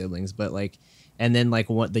younger siblings, but like, and then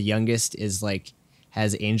like what the youngest is like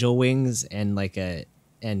has angel wings and like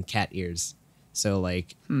and cat ears. So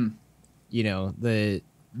like,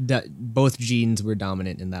 both genes were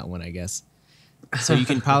dominant in that one, I guess. So you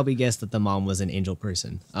can probably guess that the mom was an angel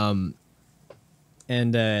person.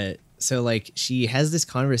 So like she has this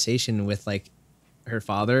conversation with like her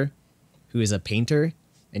father, who is a painter,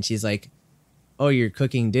 and she's like, oh, you're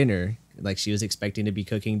cooking dinner. Like she was expecting to be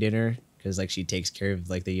cooking dinner because like she takes care of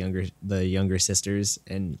like the younger sisters,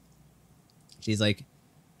 and she's like,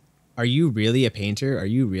 are you really a painter? Are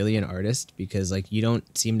you really an artist? Because like you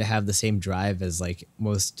don't seem to have the same drive as like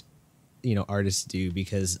most artists do,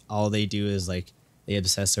 because all they do is like they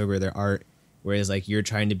obsess over their art, whereas like you're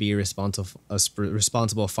trying to be a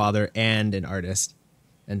responsible father and an artist.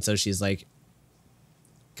 And so she's like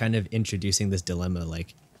kind of introducing this dilemma,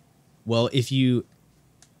 like, well, if you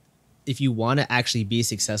want to actually be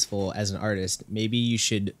successful as an artist, maybe you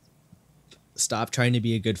should stop trying to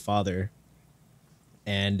be a good father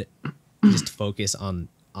and just focus on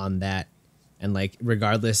that. And like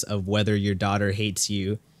regardless of whether your daughter hates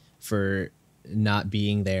you for not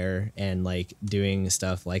being there and like doing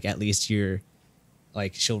stuff, like at least you're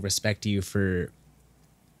like she'll respect you for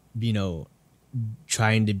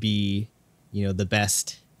trying to be the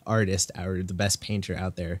best artist or the best painter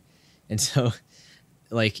out there. And so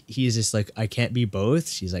like he's just like, I can't be both.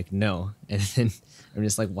 She's like, no. And then I'm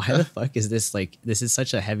just like, why the fuck is this, like, this is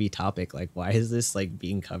such a heavy topic, like why is this like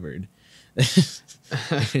being covered? And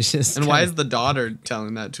why is the daughter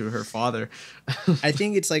telling that to her father? I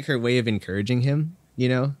think it's like her way of encouraging him,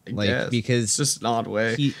 like because it's just an odd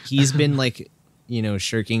way. he's been like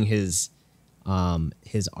shirking his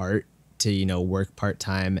his art to, you know, work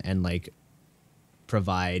part-time and like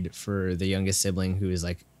provide for the youngest sibling who is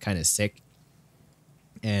like kind of sick.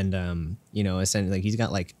 And you know, essentially like he's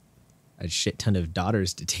got like a shit ton of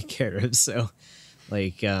daughters to take care of, so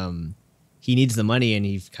like he needs the money,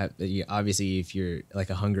 and obviously if you're like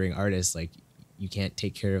a hungering artist, like you can't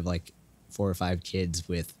take care of like 4 or 5 kids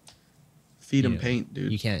with feed them paint,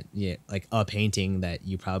 dude. You can't, like a painting that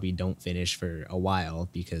you probably don't finish for a while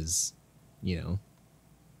because, you know,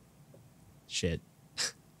 shit.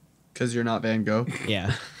 Because you're not Van Gogh.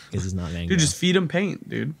 Yeah, because he's not Van Gogh. Dude, just feed them paint,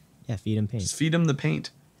 dude. Yeah, feed them paint. Just feed them the paint.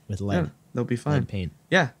 With lead. Yeah, they'll be fine. Lead paint.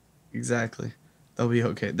 Yeah, exactly. They'll be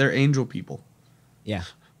okay. They're angel people. Yeah.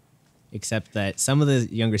 Except that some of the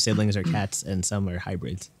younger siblings are cats and some are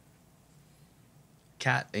hybrids.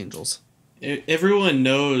 Cat angels. Everyone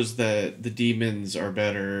knows that the demons are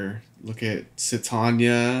better. Look at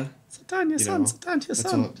Satanya. Satanya son, Satanya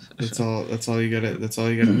son. That's all you gotta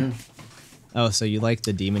know. Oh, so you like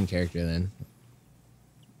the demon character then?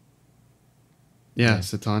 Yeah,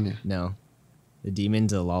 Satanya. No. The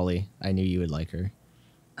demon's a lolly. I knew you would like her.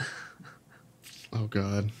 Oh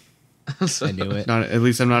God. I knew it. At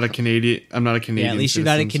least I'm not a Canadian. I'm not a Canadian. Yeah, at least you're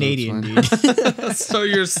not a Canadian, dude. So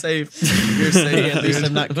you're safe. You're safe. At least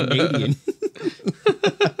I'm not Canadian.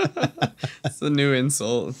 It's a new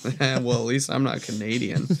insult. Well, at least I'm not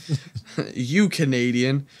Canadian. You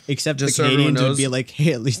Canadian. Except just the Canadians so would be like,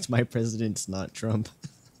 hey, at least my president's not Trump.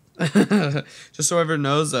 Just so everyone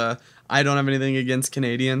knows, I don't have anything against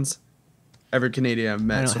Canadians. Every Canadian I've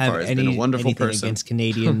met so far has been a wonderful person. Against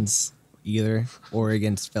Canadians either, or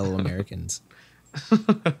against fellow Americans.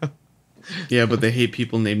 Yeah, but they hate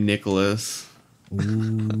people named Nicholas.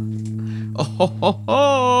 Oh.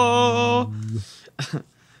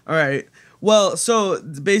 All right. Well, so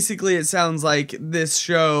basically it sounds like this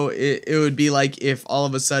show, it would be like if all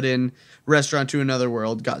of a sudden Restaurant to Another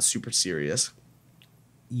World got super serious.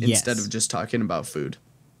 Yes. Instead of just talking about food.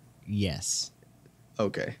 Yes.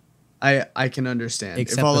 Okay. I can understand.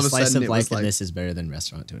 Except if all the of a slice sudden of it life was in like, this is better than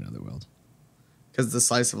Restaurant to Another World. because the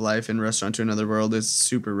slice of life in Restaurant to Another World is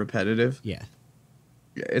super repetitive. Yeah.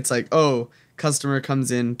 It's like, oh, customer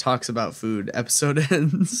comes in, talks about food, episode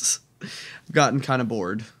ends. I've gotten kind of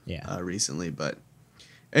bored recently, but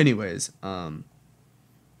anyways, I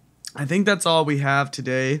think that's all we have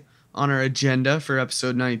today on our agenda for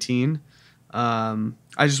episode 19. I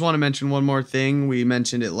just want to mention one more thing. We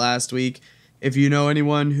mentioned it last week. If you know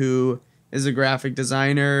anyone who is a graphic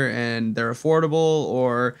designer and they're affordable,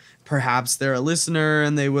 or perhaps they're a listener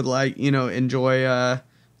and they would like, enjoy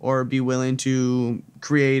or be willing to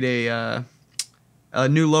create a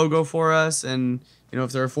new logo for us, and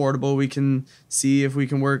if they're affordable, we can see if we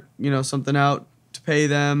can work something out to pay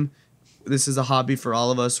them. This is a hobby for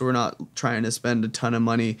all of us, so we're not trying to spend a ton of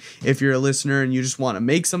money. If you're a listener and you just want to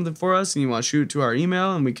make something for us and you want to shoot it to our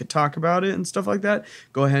email and we could talk about it and stuff like that,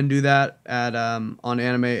 go ahead and do that at on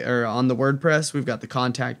anime or on the WordPress. We've got the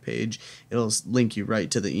contact page. It'll link you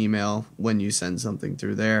right to the email when you send something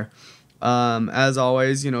through there. As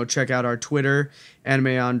always, check out our Twitter,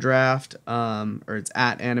 Anime on Draft, or it's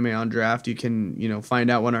at Anime on Draft. You can,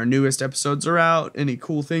 find out when our newest episodes are out, any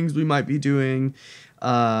cool things we might be doing.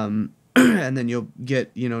 And then you'll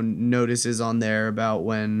get, notices on there about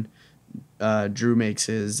when Drew makes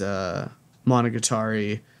his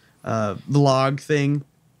Monogatari vlog thing.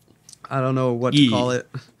 I don't know what to call it.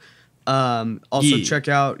 Also check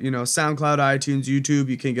out, SoundCloud, iTunes, YouTube.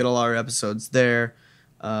 You can get all our episodes there.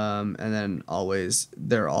 And then always,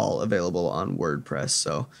 they're all available on WordPress.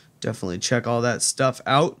 So definitely check all that stuff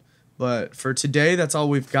out. But for today, that's all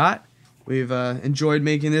we've got. We've enjoyed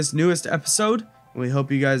making this newest episode. We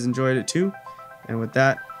hope you guys enjoyed it too. And with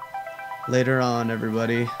that, later on,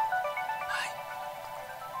 everybody. Bye.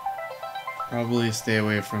 Probably stay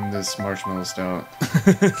away from this Marshmallow Stout.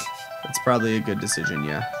 It's probably a good decision,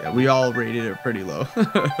 yeah. Yeah, we all rated it pretty low.